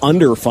team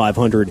under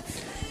 500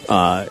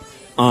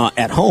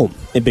 at home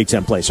in Big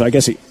Ten play. So I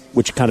guess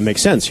which kind of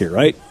makes sense here,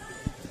 right?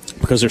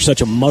 Because there's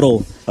such a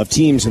muddle of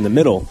teams in the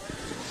middle.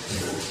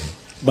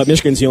 But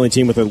Michigan's the only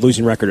team with a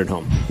losing record at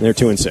home. They're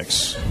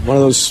 2-6. One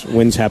of those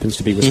wins happens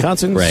to be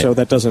Wisconsin, right. So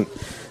that doesn't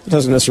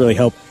necessarily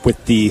help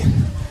with the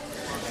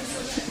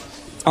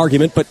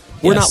argument, but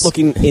we're not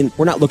looking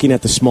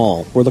at the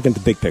small. We're looking at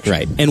the big picture.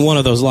 Right. And one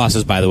of those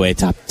losses, by the way,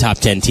 top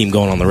 10 team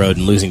going on the road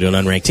and losing to an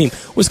unranked team,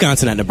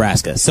 Wisconsin at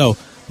Nebraska. So,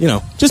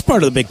 just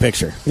part of the big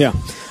picture. Yeah.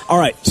 All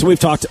right. So we've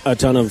talked a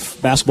ton of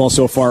basketball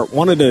so far.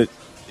 Wanted to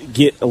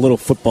get a little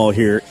football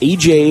here.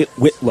 A.J.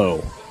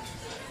 Whitlow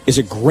is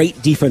a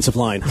great defensive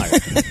line hire.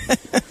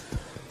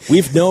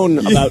 We've known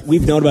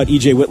about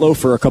E.J. Whitlow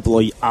for a couple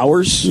of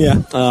hours.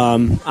 Yeah.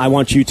 I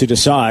want you to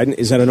decide,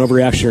 is that an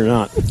overreaction or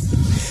not?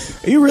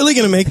 Are you really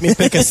going to make me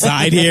pick a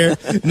side here,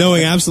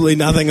 knowing absolutely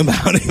nothing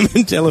about him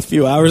until a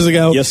few hours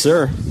ago? Yes,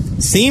 sir.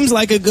 Seems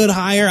like a good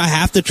hire. I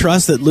have to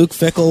trust that Luke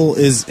Fickell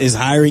is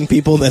hiring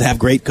people that have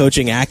great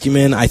coaching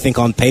acumen. I think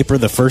on paper,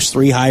 the first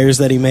 3 hires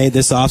that he made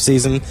this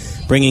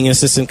offseason, bringing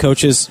assistant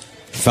coaches,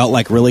 felt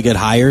like really good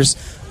hires.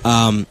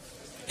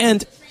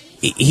 And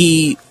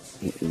he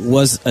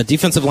was a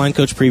defensive line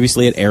coach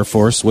previously at Air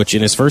Force, which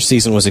in his first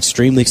season was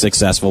extremely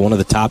successful, one of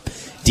the top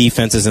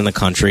defenses in the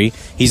country.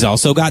 He's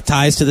also got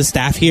ties to the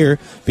staff here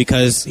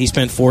because he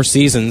spent 4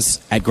 seasons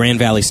at Grand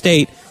Valley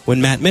State,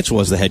 when Matt Mitchell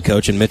was the head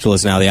coach, and Mitchell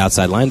is now the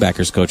outside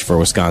linebackers coach for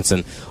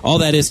Wisconsin. All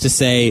that is to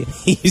say,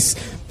 he's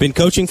been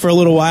coaching for a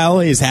little while.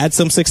 He's had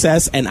some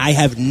success, and I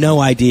have no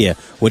idea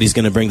what he's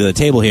going to bring to the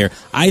table here.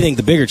 I think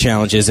the bigger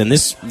challenge is, and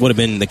this would have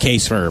been the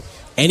case for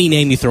any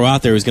name you throw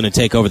out there who's going to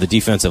take over the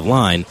defensive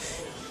line,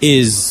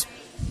 is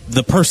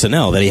the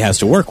personnel that he has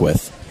to work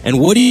with. And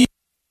what are you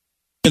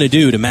going to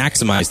do to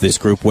maximize this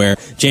group where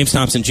James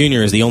Thompson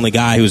Jr. is the only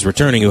guy who's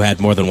returning who had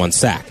more than one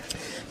sack?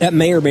 That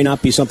may or may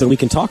not be something we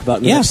can talk about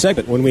in the next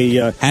segment when we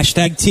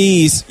hashtag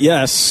tease.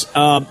 Yes,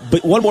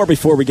 but one more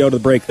before we go to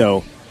the break,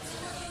 though.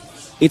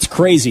 It's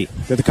crazy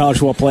that the College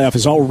Football Playoff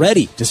is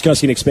already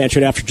discussing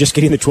expansion after just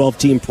getting the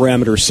 12-team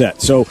parameter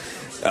set. So is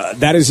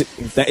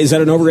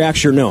that an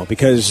overreaction or no?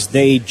 Because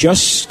they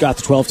just got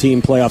the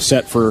 12-team playoff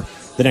set for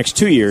the next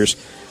 2 years,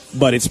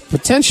 but it's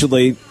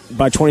potentially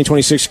by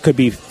 2026 could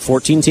be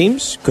 14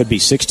 teams, could be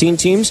 16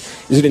 teams.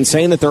 Is it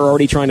insane that they're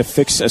already trying to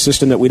fix a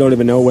system that we don't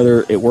even know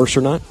whether it works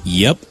or not?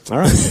 Yep. All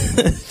right.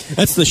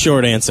 That's the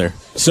short answer.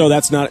 So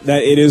that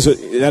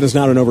is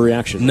not an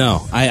overreaction.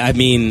 No, I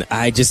mean,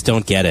 I just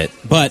don't get it.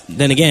 But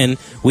then again,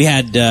 we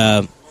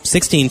had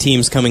 16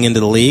 teams coming into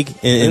the league,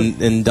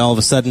 and all of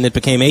a sudden it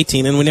became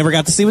 18, and we never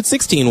got to see what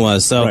 16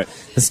 was. So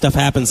this stuff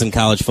happens in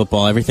college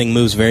football. Everything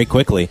moves very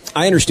quickly.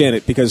 I understand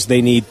it because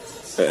they need,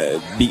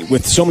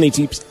 with so many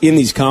teams in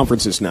these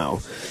conferences now,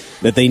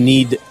 that they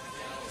need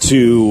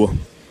to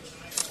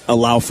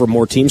allow for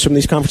more teams from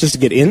these conferences to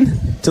get in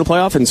to the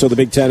playoff. And so the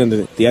Big Ten and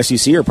the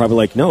SEC are probably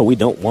like, no, we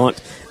don't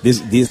want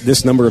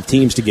this number of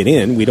teams to get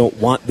in. We don't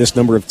want this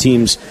number of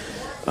teams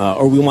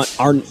or we want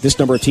this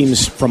number of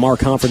teams from our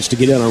conference to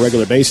get in on a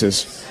regular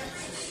basis.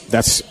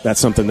 That's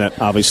something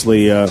that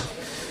obviously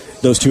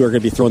those two are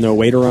going to be throwing their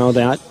weight around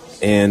at,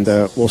 and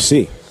we'll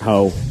see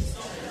how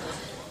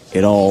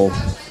it all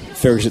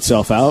figures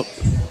itself out.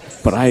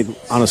 But I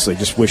honestly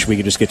just wish we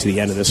could just get to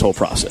the end of this whole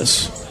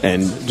process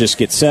and just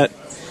get set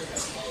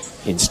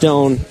in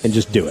stone and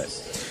just do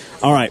it.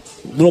 All right,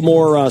 a little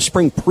more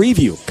spring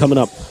preview coming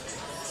up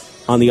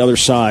on the other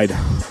side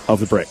of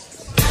the break.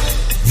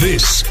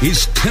 This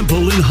is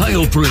Temple and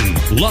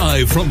Heilprin,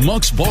 live from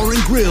Mock's Bar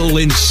and Grill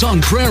in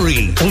Sun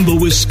Prairie on the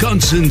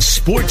Wisconsin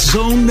Sports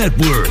Zone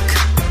Network.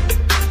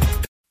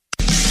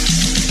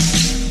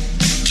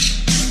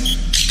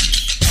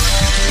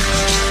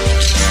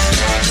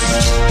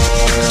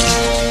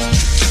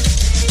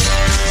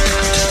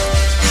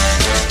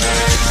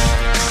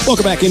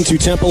 Welcome back into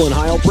Temple and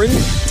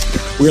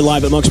Heilprin. We're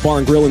live at Mock's Bar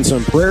and Grill in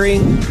Sun Prairie.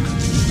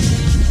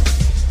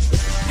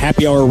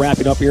 Happy hour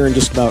wrapping up here in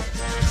just about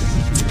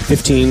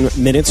 15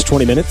 minutes,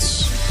 20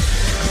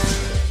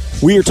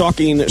 minutes. We are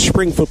talking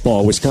spring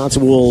football.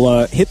 Wisconsin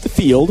will hit the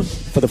field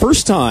for the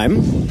first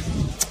time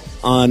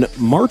on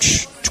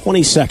March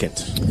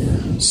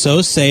 22nd.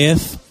 So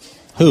saith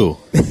who?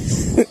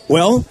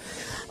 Well,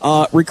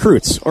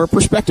 recruits or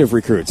prospective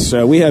recruits.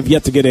 We have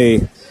yet to get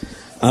a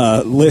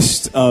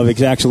list of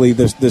exactly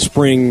the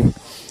spring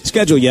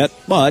schedule yet,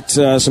 but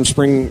some of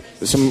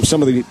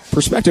the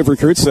prospective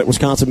recruits that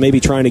Wisconsin may be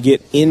trying to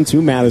get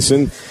into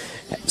Madison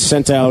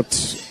sent out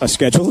a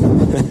schedule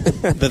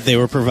that they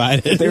were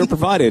provided.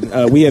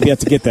 We have yet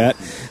to get that,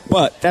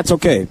 but that's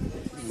okay.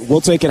 We'll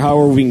take it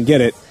however we can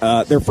get it.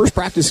 Their first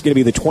practice is going to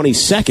be the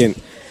 22nd,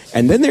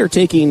 and then they're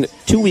taking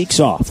 2 weeks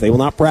off. They will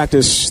not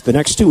practice the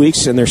next 2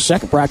 weeks, and their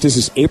second practice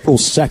is April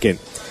 2nd.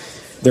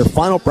 Their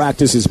final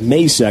practice is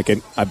May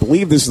 2nd. I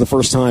believe this is the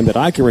first time that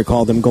I can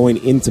recall them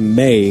going into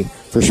May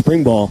for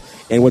spring ball.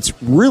 And what's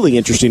really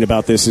interesting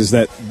about this is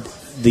that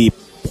the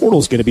portal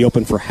is going to be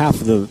open for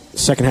half of the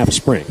second half of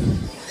spring,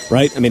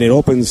 right? I mean,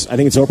 I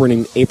think it's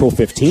opening April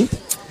 15th.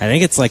 I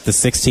think it's like the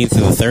 16th to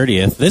the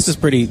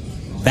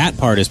 30th. That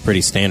part is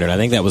pretty standard. I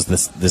think that was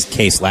this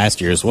case last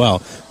year as well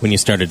when you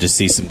started to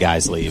see some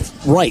guys leave.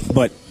 Right,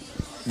 but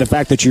the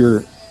fact that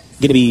you're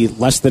going to be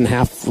less than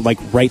half, like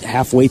right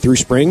halfway through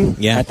spring.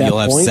 Yeah, at that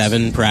you'll point. have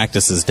 7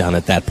 practices done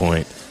at that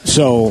point.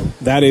 So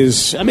that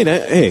is, I mean,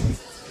 hey,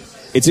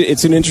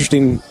 it's an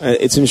interesting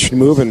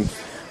move, and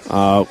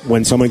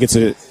when someone gets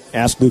to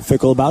ask Luke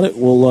Fickell about it,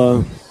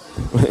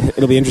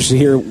 it'll be interesting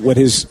to hear what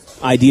his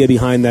idea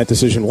behind that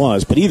decision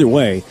was. But either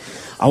way,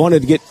 I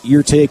wanted to get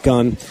your take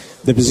on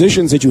the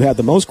positions that you had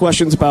the most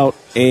questions about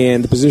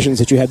and the positions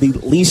that you had the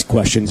least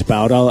questions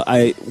about.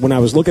 When I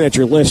was looking at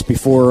your list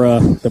before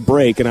the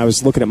break, and I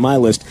was looking at my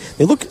list,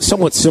 they look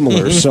somewhat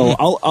similar. So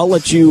I'll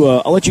let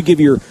you give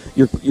your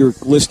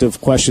list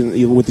of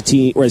questions with the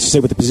team, or I should say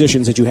with the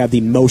positions that you have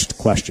the most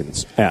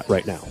questions at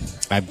right now.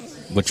 I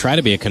would try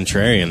to be a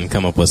contrarian and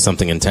come up with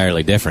something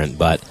entirely different,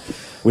 but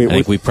I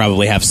think we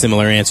probably have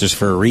similar answers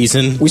for a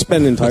reason. We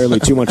spend entirely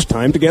too much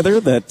time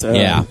together that's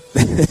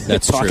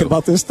talking true.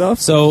 about this stuff.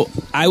 So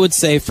I would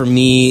say for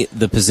me,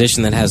 the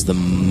position that has the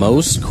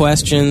most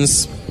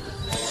questions,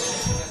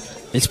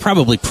 it's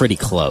probably pretty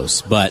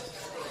close, but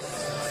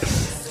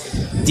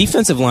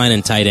defensive line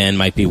and tight end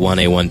might be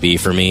 1A, 1B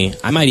for me.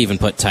 I might even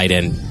put tight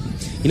end.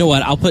 You know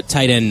what? I'll put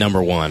tight end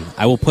number 1.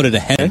 I will put it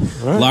ahead,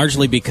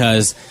 largely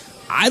because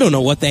I don't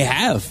know what they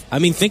have. I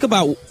mean, think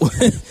about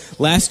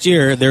last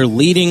year, their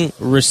leading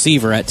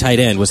receiver at tight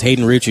end was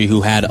Hayden Rucci,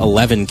 who had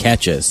 11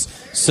 catches.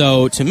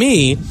 So, to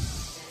me,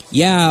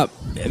 yeah,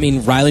 I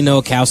mean, Riley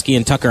Nowakowski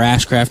and Tucker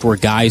Ashcraft were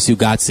guys who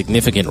got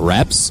significant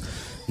reps,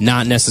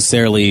 not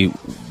necessarily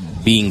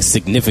being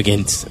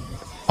significant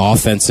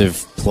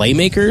offensive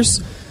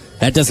playmakers.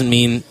 That doesn't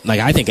mean,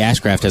 I think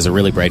Ashcraft has a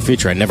really bright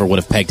future. I never would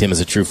have pegged him as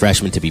a true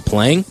freshman to be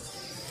playing.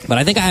 But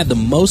I think I have the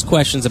most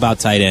questions about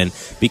tight end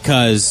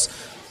because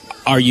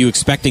are you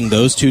expecting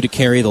those two to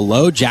carry the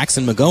load?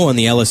 Jackson McGowan,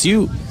 the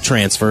LSU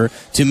transfer,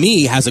 to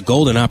me has a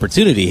golden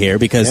opportunity here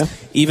because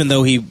even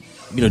though he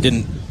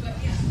didn't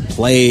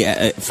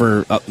play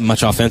for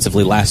much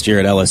offensively last year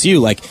at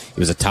LSU, he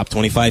was a top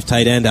 25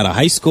 tight end out of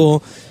high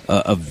school,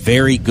 a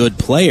very good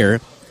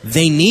player.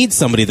 They need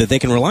somebody that they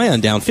can rely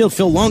on downfield.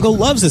 Phil Longo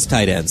loves his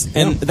tight ends,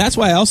 and that's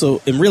why I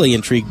also am really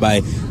intrigued by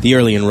the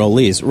early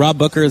enrollees. Rob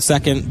Booker is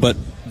second, but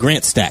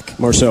Grant Steck.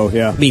 More so,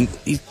 yeah. I mean,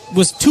 he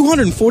was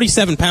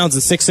 247 pounds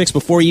and 6'6"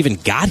 before he even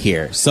got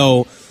here.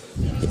 So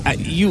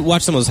you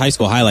watch some of those high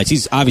school highlights.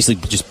 He's obviously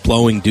just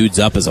blowing dudes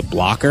up as a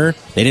blocker.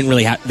 They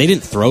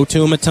didn't throw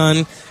to him a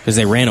ton because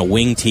they ran a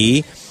wing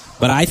tee.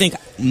 But I think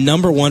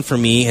number one for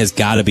me has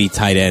got to be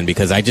tight end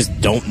because I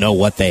just don't know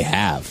what they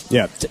have.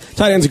 Yeah,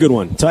 tight end's a good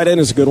one. Tight end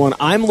is a good one.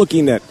 I'm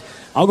looking at,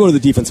 I'll go to the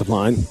defensive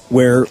line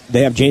where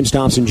they have James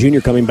Thompson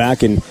Jr. coming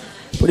back and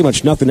pretty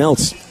much nothing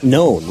else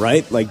known,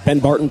 right? Like Ben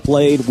Barton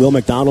played, Will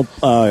McDonald,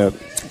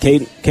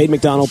 Cade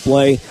McDonald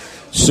play.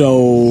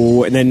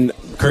 So, and then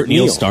Kurt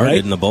Neal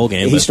started in the bowl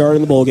game. He started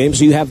in the bowl game,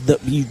 so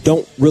you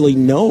don't really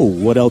know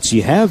what else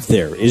you have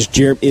there.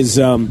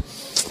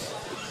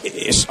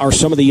 Are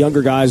some of the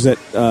younger guys that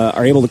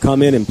are able to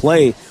come in and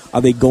play, are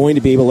they going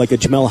to be able, like a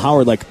Jamel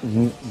Howard,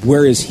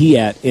 where is he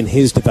at in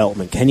his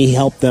development? Can he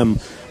help them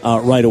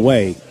right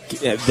away?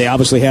 They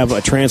obviously have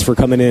a transfer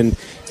coming in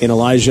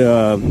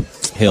Elijah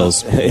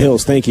Hills.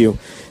 Hills, thank you.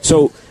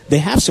 So they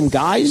have some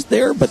guys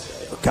there, but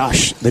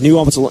gosh, the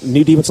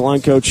new defensive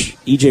line coach,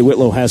 E.J.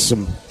 Whitlow, has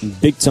some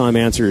big-time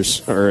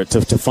answers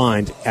to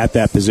find at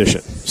that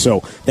position.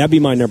 So that'd be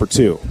my number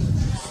two.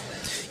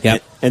 Yeah.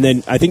 And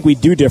then I think we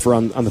do differ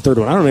on the third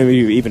one. I don't know if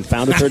you even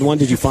found a third one.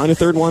 Did you find a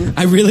third one?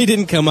 I really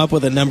didn't come up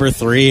with a number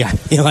three. I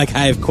feel like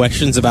I have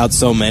questions about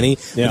so many.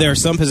 Yeah. There are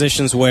some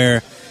positions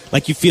where,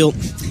 you feel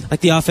like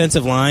the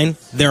offensive line,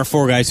 there are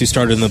four guys who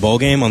started in the bowl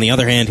game. On the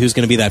other hand, who's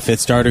going to be that fifth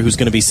starter? Who's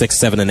going to be 6,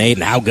 7, and 8?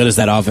 And how good is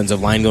that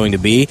offensive line going to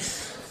be?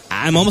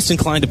 I'm almost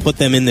inclined to put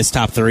them in this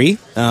top three,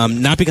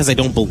 not because I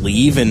don't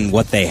believe in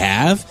what they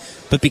have,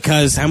 but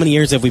because how many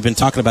years have we been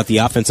talking about the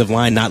offensive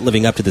line not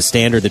living up to the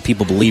standard that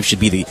people believe should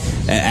be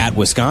at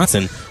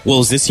Wisconsin? Well,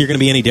 is this year going to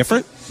be any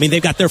different? I mean,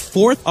 they've got their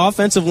fourth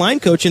offensive line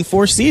coach in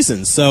 4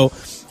 seasons. So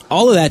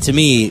all of that, to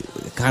me,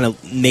 kind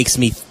of makes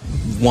me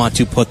want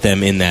to put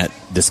them in that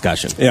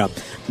discussion. Yeah.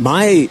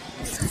 My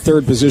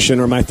third position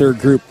or my third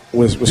group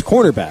was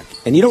cornerback.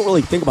 And you don't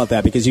really think about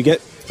that because you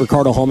get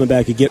Ricardo Hallman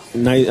back, you get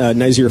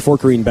Nazir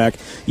Forkerine back,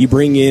 you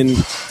bring in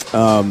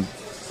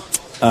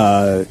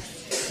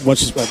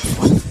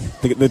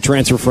the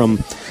transfer from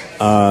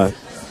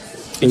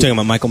you're talking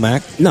about Michael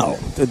Mack? No,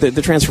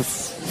 the transfer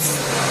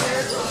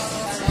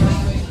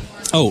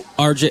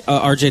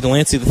RJ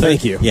Delancey the third.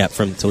 Thank you. Yeah,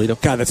 from Toledo.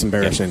 God, that's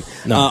embarrassing.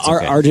 Yeah. No, it's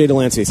okay. RJ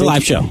Delancey. It's a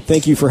live show.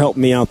 Thank you for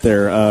helping me out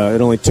there.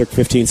 It only took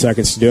 15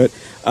 seconds to do it.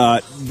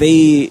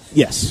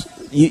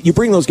 You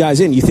bring those guys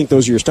in, you think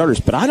those are your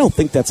starters, but I don't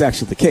think that's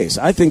actually the case.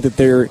 I think that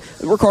they're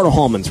Ricardo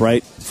Hallman's,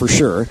 right, for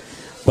sure.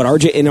 But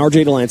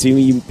RJ Delancey,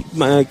 you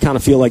might kind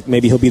of feel like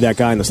maybe he'll be that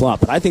guy in the slot.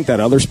 But I think that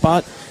other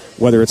spot,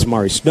 whether it's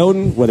Amari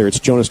Snowden, whether it's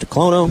Jonas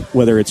DeClono,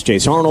 whether it's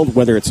Jace Arnold,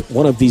 whether it's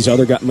one of these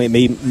other guys,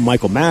 maybe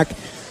Michael Mack,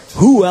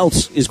 who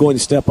else is going to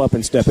step up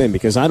and step in?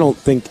 Because I don't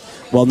think,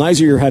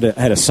 Nazir had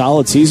a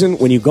solid season.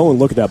 When you go and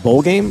look at that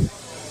bowl game,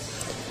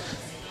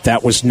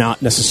 that was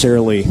not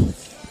necessarily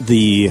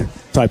the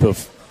type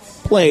of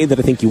play that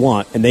I think you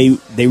want, and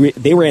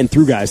they ran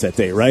through guys that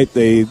day, right?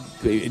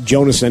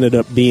 Jonas ended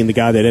up being the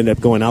guy that ended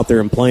up going out there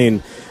and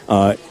playing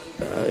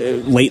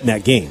late in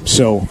that game,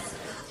 so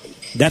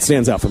that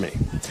stands out for me.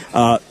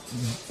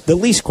 The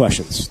least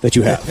questions that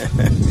you have.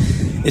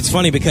 It's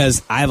funny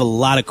because I have a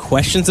lot of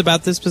questions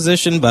about this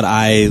position, but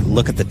I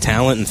look at the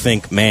talent and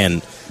think,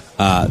 man,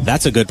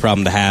 that's a good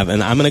problem to have,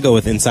 and I'm going to go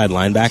with inside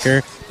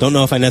linebacker. Don't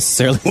know if I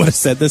necessarily would have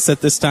said this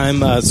at this time,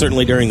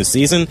 certainly during the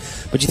season,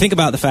 but you think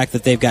about the fact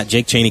that they've got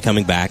Jake Chaney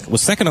coming back,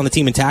 was second on the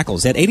team in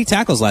tackles. He had 80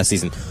 tackles last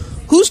season.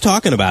 Who's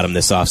talking about him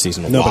this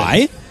offseason? Nobody.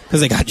 Why? Because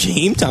they got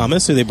Jaheim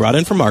Thomas, who they brought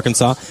in from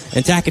Arkansas,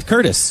 and Tackett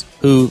Curtis,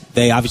 who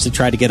they obviously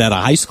tried to get out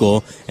of high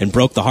school and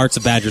broke the hearts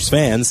of Badgers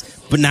fans,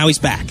 but now he's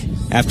back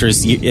after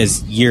his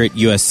year at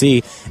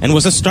USC and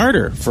was a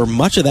starter for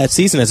much of that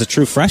season as a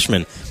true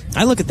freshman.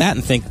 I look at that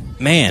and think,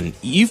 man,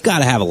 you've got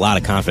to have a lot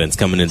of confidence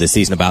coming into the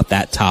season about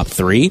that top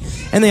three.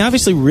 And they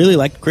obviously really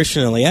liked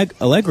Christian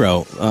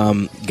Allegro.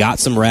 Got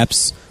some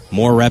reps,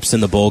 more reps in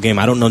the bowl game.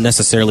 I don't know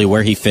necessarily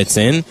where he fits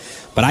in,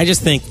 but I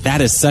just think that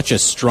is such a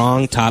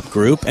strong top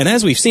group. And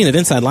as we've seen at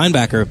inside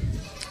linebacker,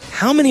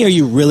 how many are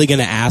you really going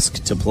to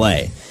ask to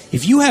play?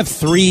 If you have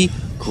 3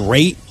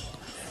 great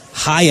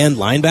high-end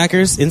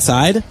linebackers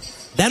inside,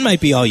 that might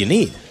be all you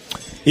need.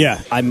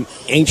 Yeah, I'm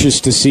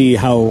anxious to see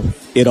how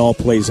it all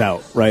plays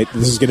out, right?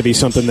 This is going to be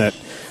something that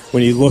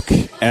when you look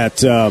at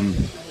some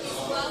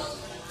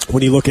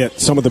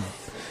of the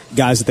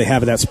guys that they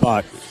have at that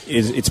spot,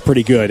 it's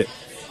pretty good.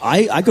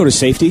 I go to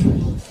safety.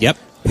 Yep.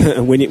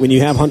 When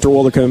you have Hunter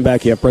Wohler coming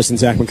back, you have Preston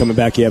Zachman coming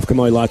back, you have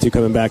Kamoi Latu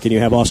coming back, and you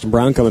have Austin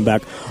Brown coming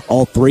back,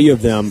 all four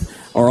of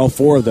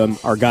them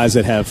are guys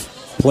that have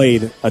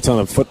played a ton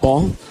of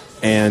football,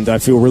 and I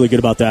feel really good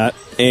about that.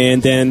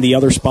 And then the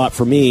other spot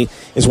for me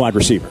is wide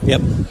receiver.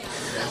 Yep.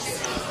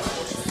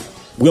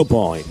 Will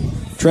Pauling,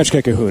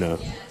 Trechka Kahuna.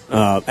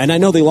 And I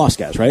know they lost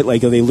guys, right?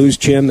 Like they lose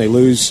Chim, they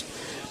lose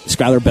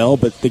Skylar Bell,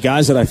 but the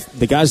guys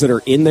that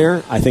are in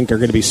there, I think are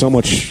going to be so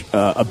much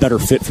a better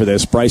fit for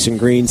this. Bryson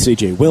Green,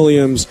 C.J.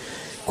 Williams,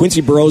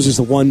 Quincy Burrows is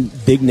the one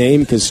big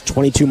name because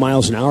 22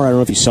 miles an hour. I don't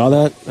know if you saw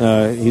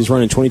that. He's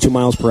running 22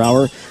 miles per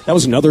hour. That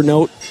was another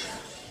note.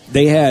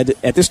 They had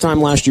at this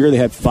time last year, they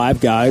had 5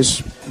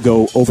 guys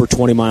go over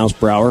 20 miles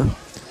per hour.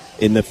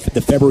 In the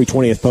February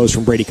 20th post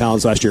from Brady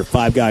Collins last year,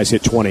 5 guys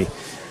hit 20.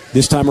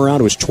 This time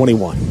around, it was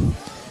 21.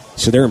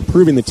 So they're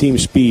improving the team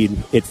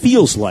speed. It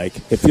feels like,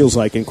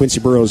 and Quincy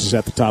Burrows is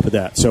at the top of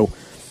that. So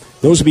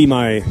those would be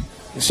my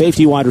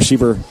safety, wide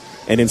receiver,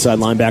 and inside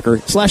linebacker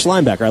 /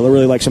 linebacker. I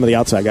really like some of the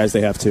outside guys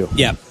they have too.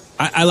 Yeah,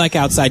 I like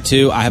outside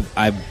too.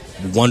 I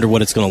wonder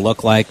what it's going to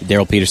look like.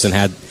 Daryl Peterson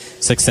had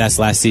success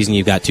last season.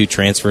 You've got 2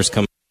 transfers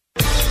coming.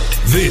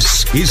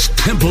 This is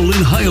Temple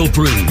and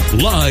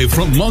Heilprin, live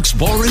from Mock's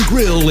Bar and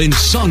Grill in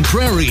Sun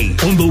Prairie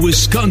on the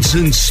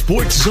Wisconsin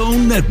Sports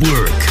Zone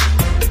Network.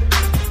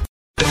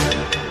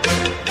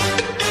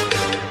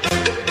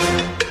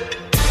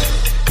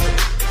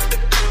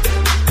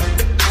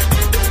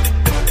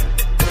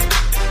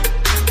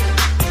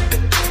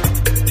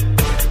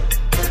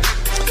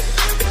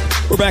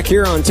 We're back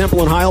here on Temple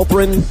and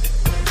Heilprin.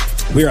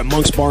 We're at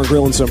Monk's Bar and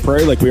Grill in Sun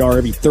Prairie like we are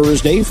every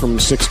Thursday from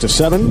 6 to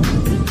 7.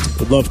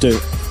 We'd love to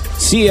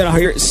see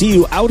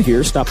you out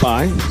here. Stop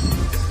by.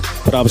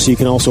 But obviously you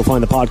can also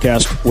find the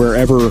podcast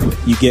wherever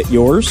you get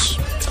yours.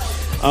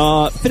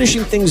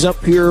 Finishing things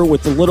up here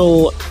with a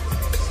little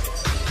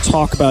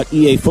talk about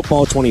EA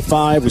Football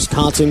 25.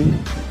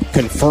 Wisconsin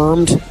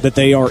confirmed that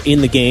they are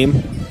in the game,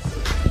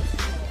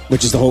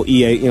 which is the whole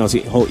EA, it's the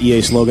whole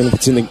EA slogan. If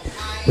it's in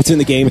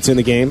the game, it's in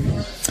the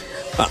game.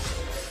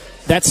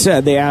 That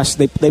said,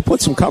 they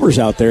put some covers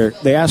out there.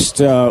 They asked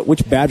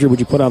which Badger would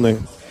you put on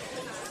the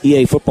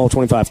EA Football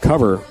 25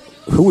 cover.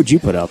 Who would you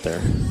put out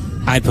there?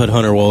 I'd put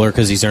Hunter Wohler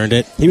because he's earned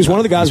it. He was one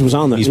of the guys who was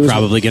on there. He's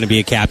probably going to be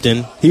a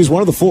captain. He was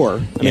one of the 4. I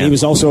mean, he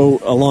was also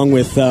along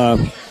with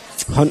Hunter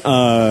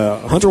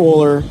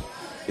Wohler.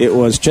 It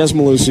was Ches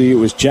Malusi. It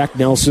was Jack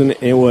Nelson.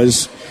 It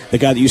was the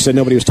guy that you said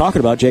nobody was talking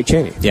about, Jake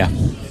Chaney. Yeah.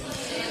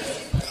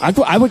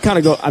 I would kind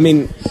of go, I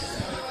mean,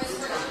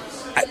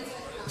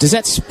 does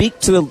that speak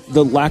to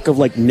the lack of,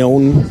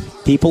 known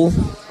people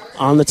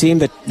on the team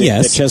that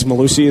Ches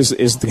Malusi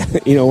is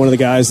one of the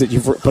guys that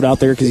you've put out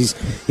there because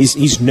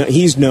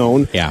he's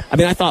known. Yeah. I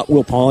mean, I thought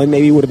Will Pauling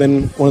maybe would have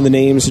been one of the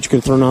names that you could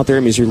have thrown out there. I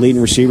mean, he's your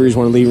leading receiver. He's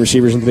one of the leading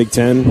receivers in the Big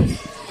Ten.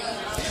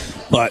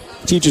 But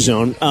teach his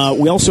own.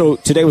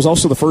 Today was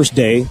also the first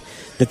day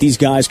that these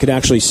guys could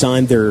actually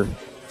sign their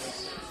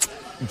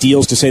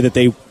deals to say that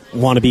they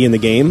want to be in the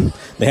game.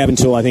 They have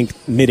until I think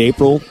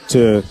mid-April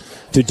to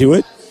do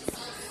it.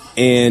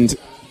 And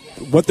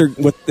what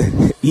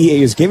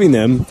EA is giving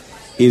them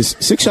is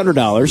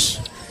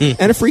 $600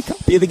 and a free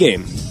copy of the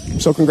game.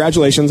 So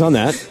congratulations on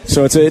that.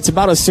 So it's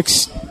about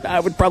I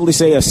would probably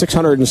say a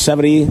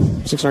 $670,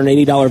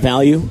 $680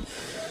 value.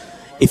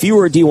 If you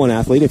were a D1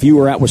 athlete, if you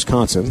were at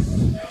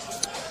Wisconsin,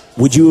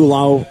 would you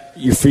allow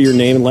for your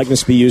name and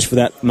likeness to be used for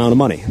that amount of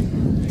money?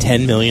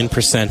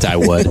 10,000,000% I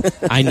would.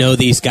 I know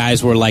these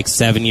guys were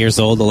 7 years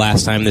old the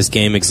last time this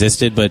game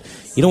existed, but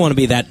you don't want to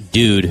be that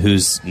dude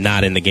who's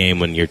not in the game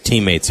when your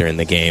teammates are in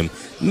the game.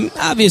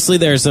 Obviously,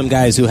 there are some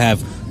guys who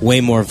have way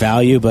more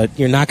value, but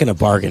you're not going to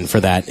bargain for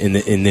that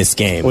in this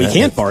game. Well, you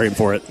can't bargain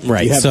for it.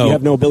 Right. You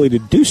have no ability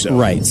to do so.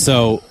 Right.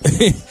 So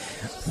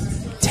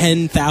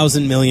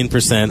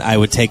 10,000,000,000% I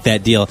would take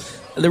that deal.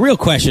 The real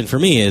question for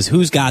me is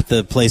who's got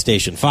the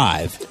PlayStation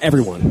 5?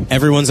 Everyone.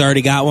 Everyone's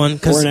already got one?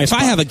 Because if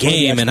I have a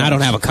game and I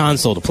don't have a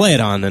console to play it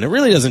on, then it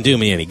really doesn't do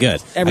me any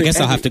good. I guess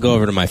I'll have to go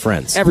over to my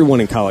friends. Everyone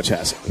in college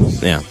has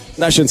it. Yeah.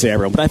 I shouldn't say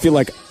everyone, but I feel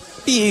like,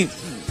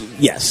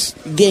 yes,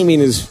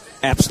 gaming is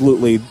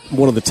absolutely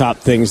one of the top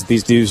things that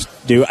these dudes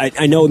do.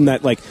 I know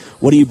that,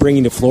 what are you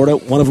bringing to Florida?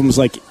 One of them is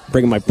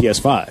bringing my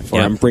PS5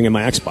 or I'm bringing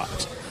my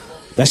Xbox.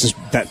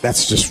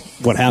 That's just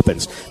what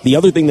happens. The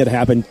other thing that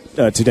happened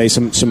today,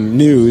 some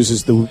news,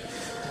 is they're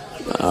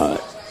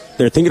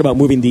thinking about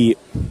moving the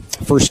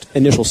first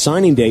initial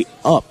signing date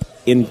up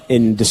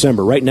in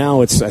December. Right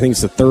now, I think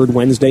it's the third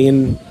Wednesday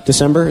in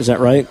December. Is that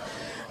right?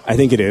 I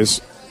think it is,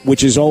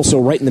 which is also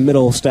right in the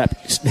middle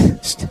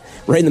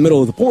right in the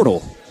middle of the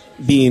portal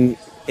being.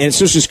 And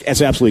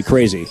it's absolutely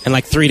crazy.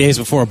 And 3 days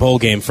before a bowl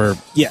game for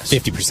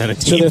 50% of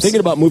teams. So they're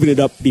thinking about moving it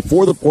up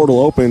before the portal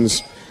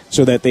opens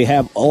so that they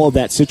have all of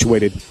that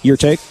situated. Your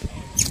take?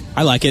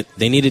 I like it.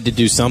 They needed to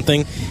do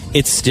something.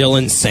 It's still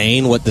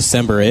insane what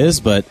December is,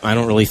 but I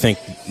don't really think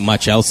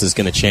much else is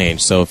going to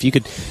change. So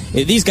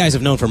these guys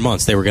have known for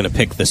months they were going to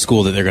pick the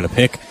school that they're going to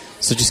pick,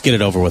 so just get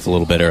it over with a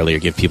little bit earlier,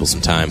 give people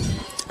some time.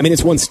 I mean,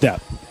 it's one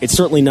step. It's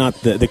certainly not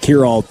the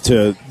cure-all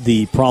to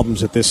the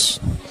problems that this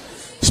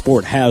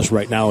sport has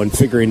right now, and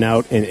figuring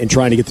out and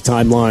trying to get the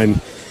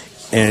timeline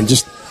and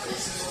just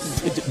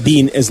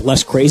being as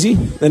less crazy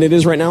than it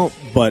is right now,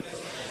 but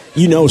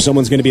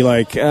someone's going to be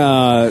like,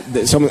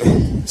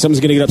 someone's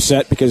going to get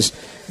upset because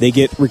they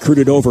get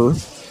recruited over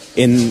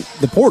in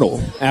the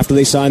portal after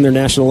they sign their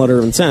national letter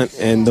of intent,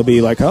 and they'll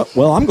be like, oh,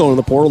 well, I'm going to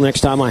the portal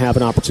next time I have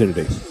an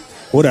opportunity.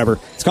 Whatever.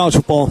 It's college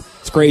football.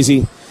 It's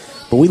crazy,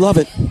 but we love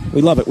it.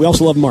 We love it. We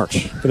also love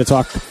March. Going to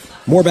talk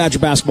more Badger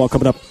basketball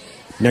coming up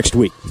next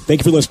week.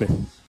 Thank you for listening.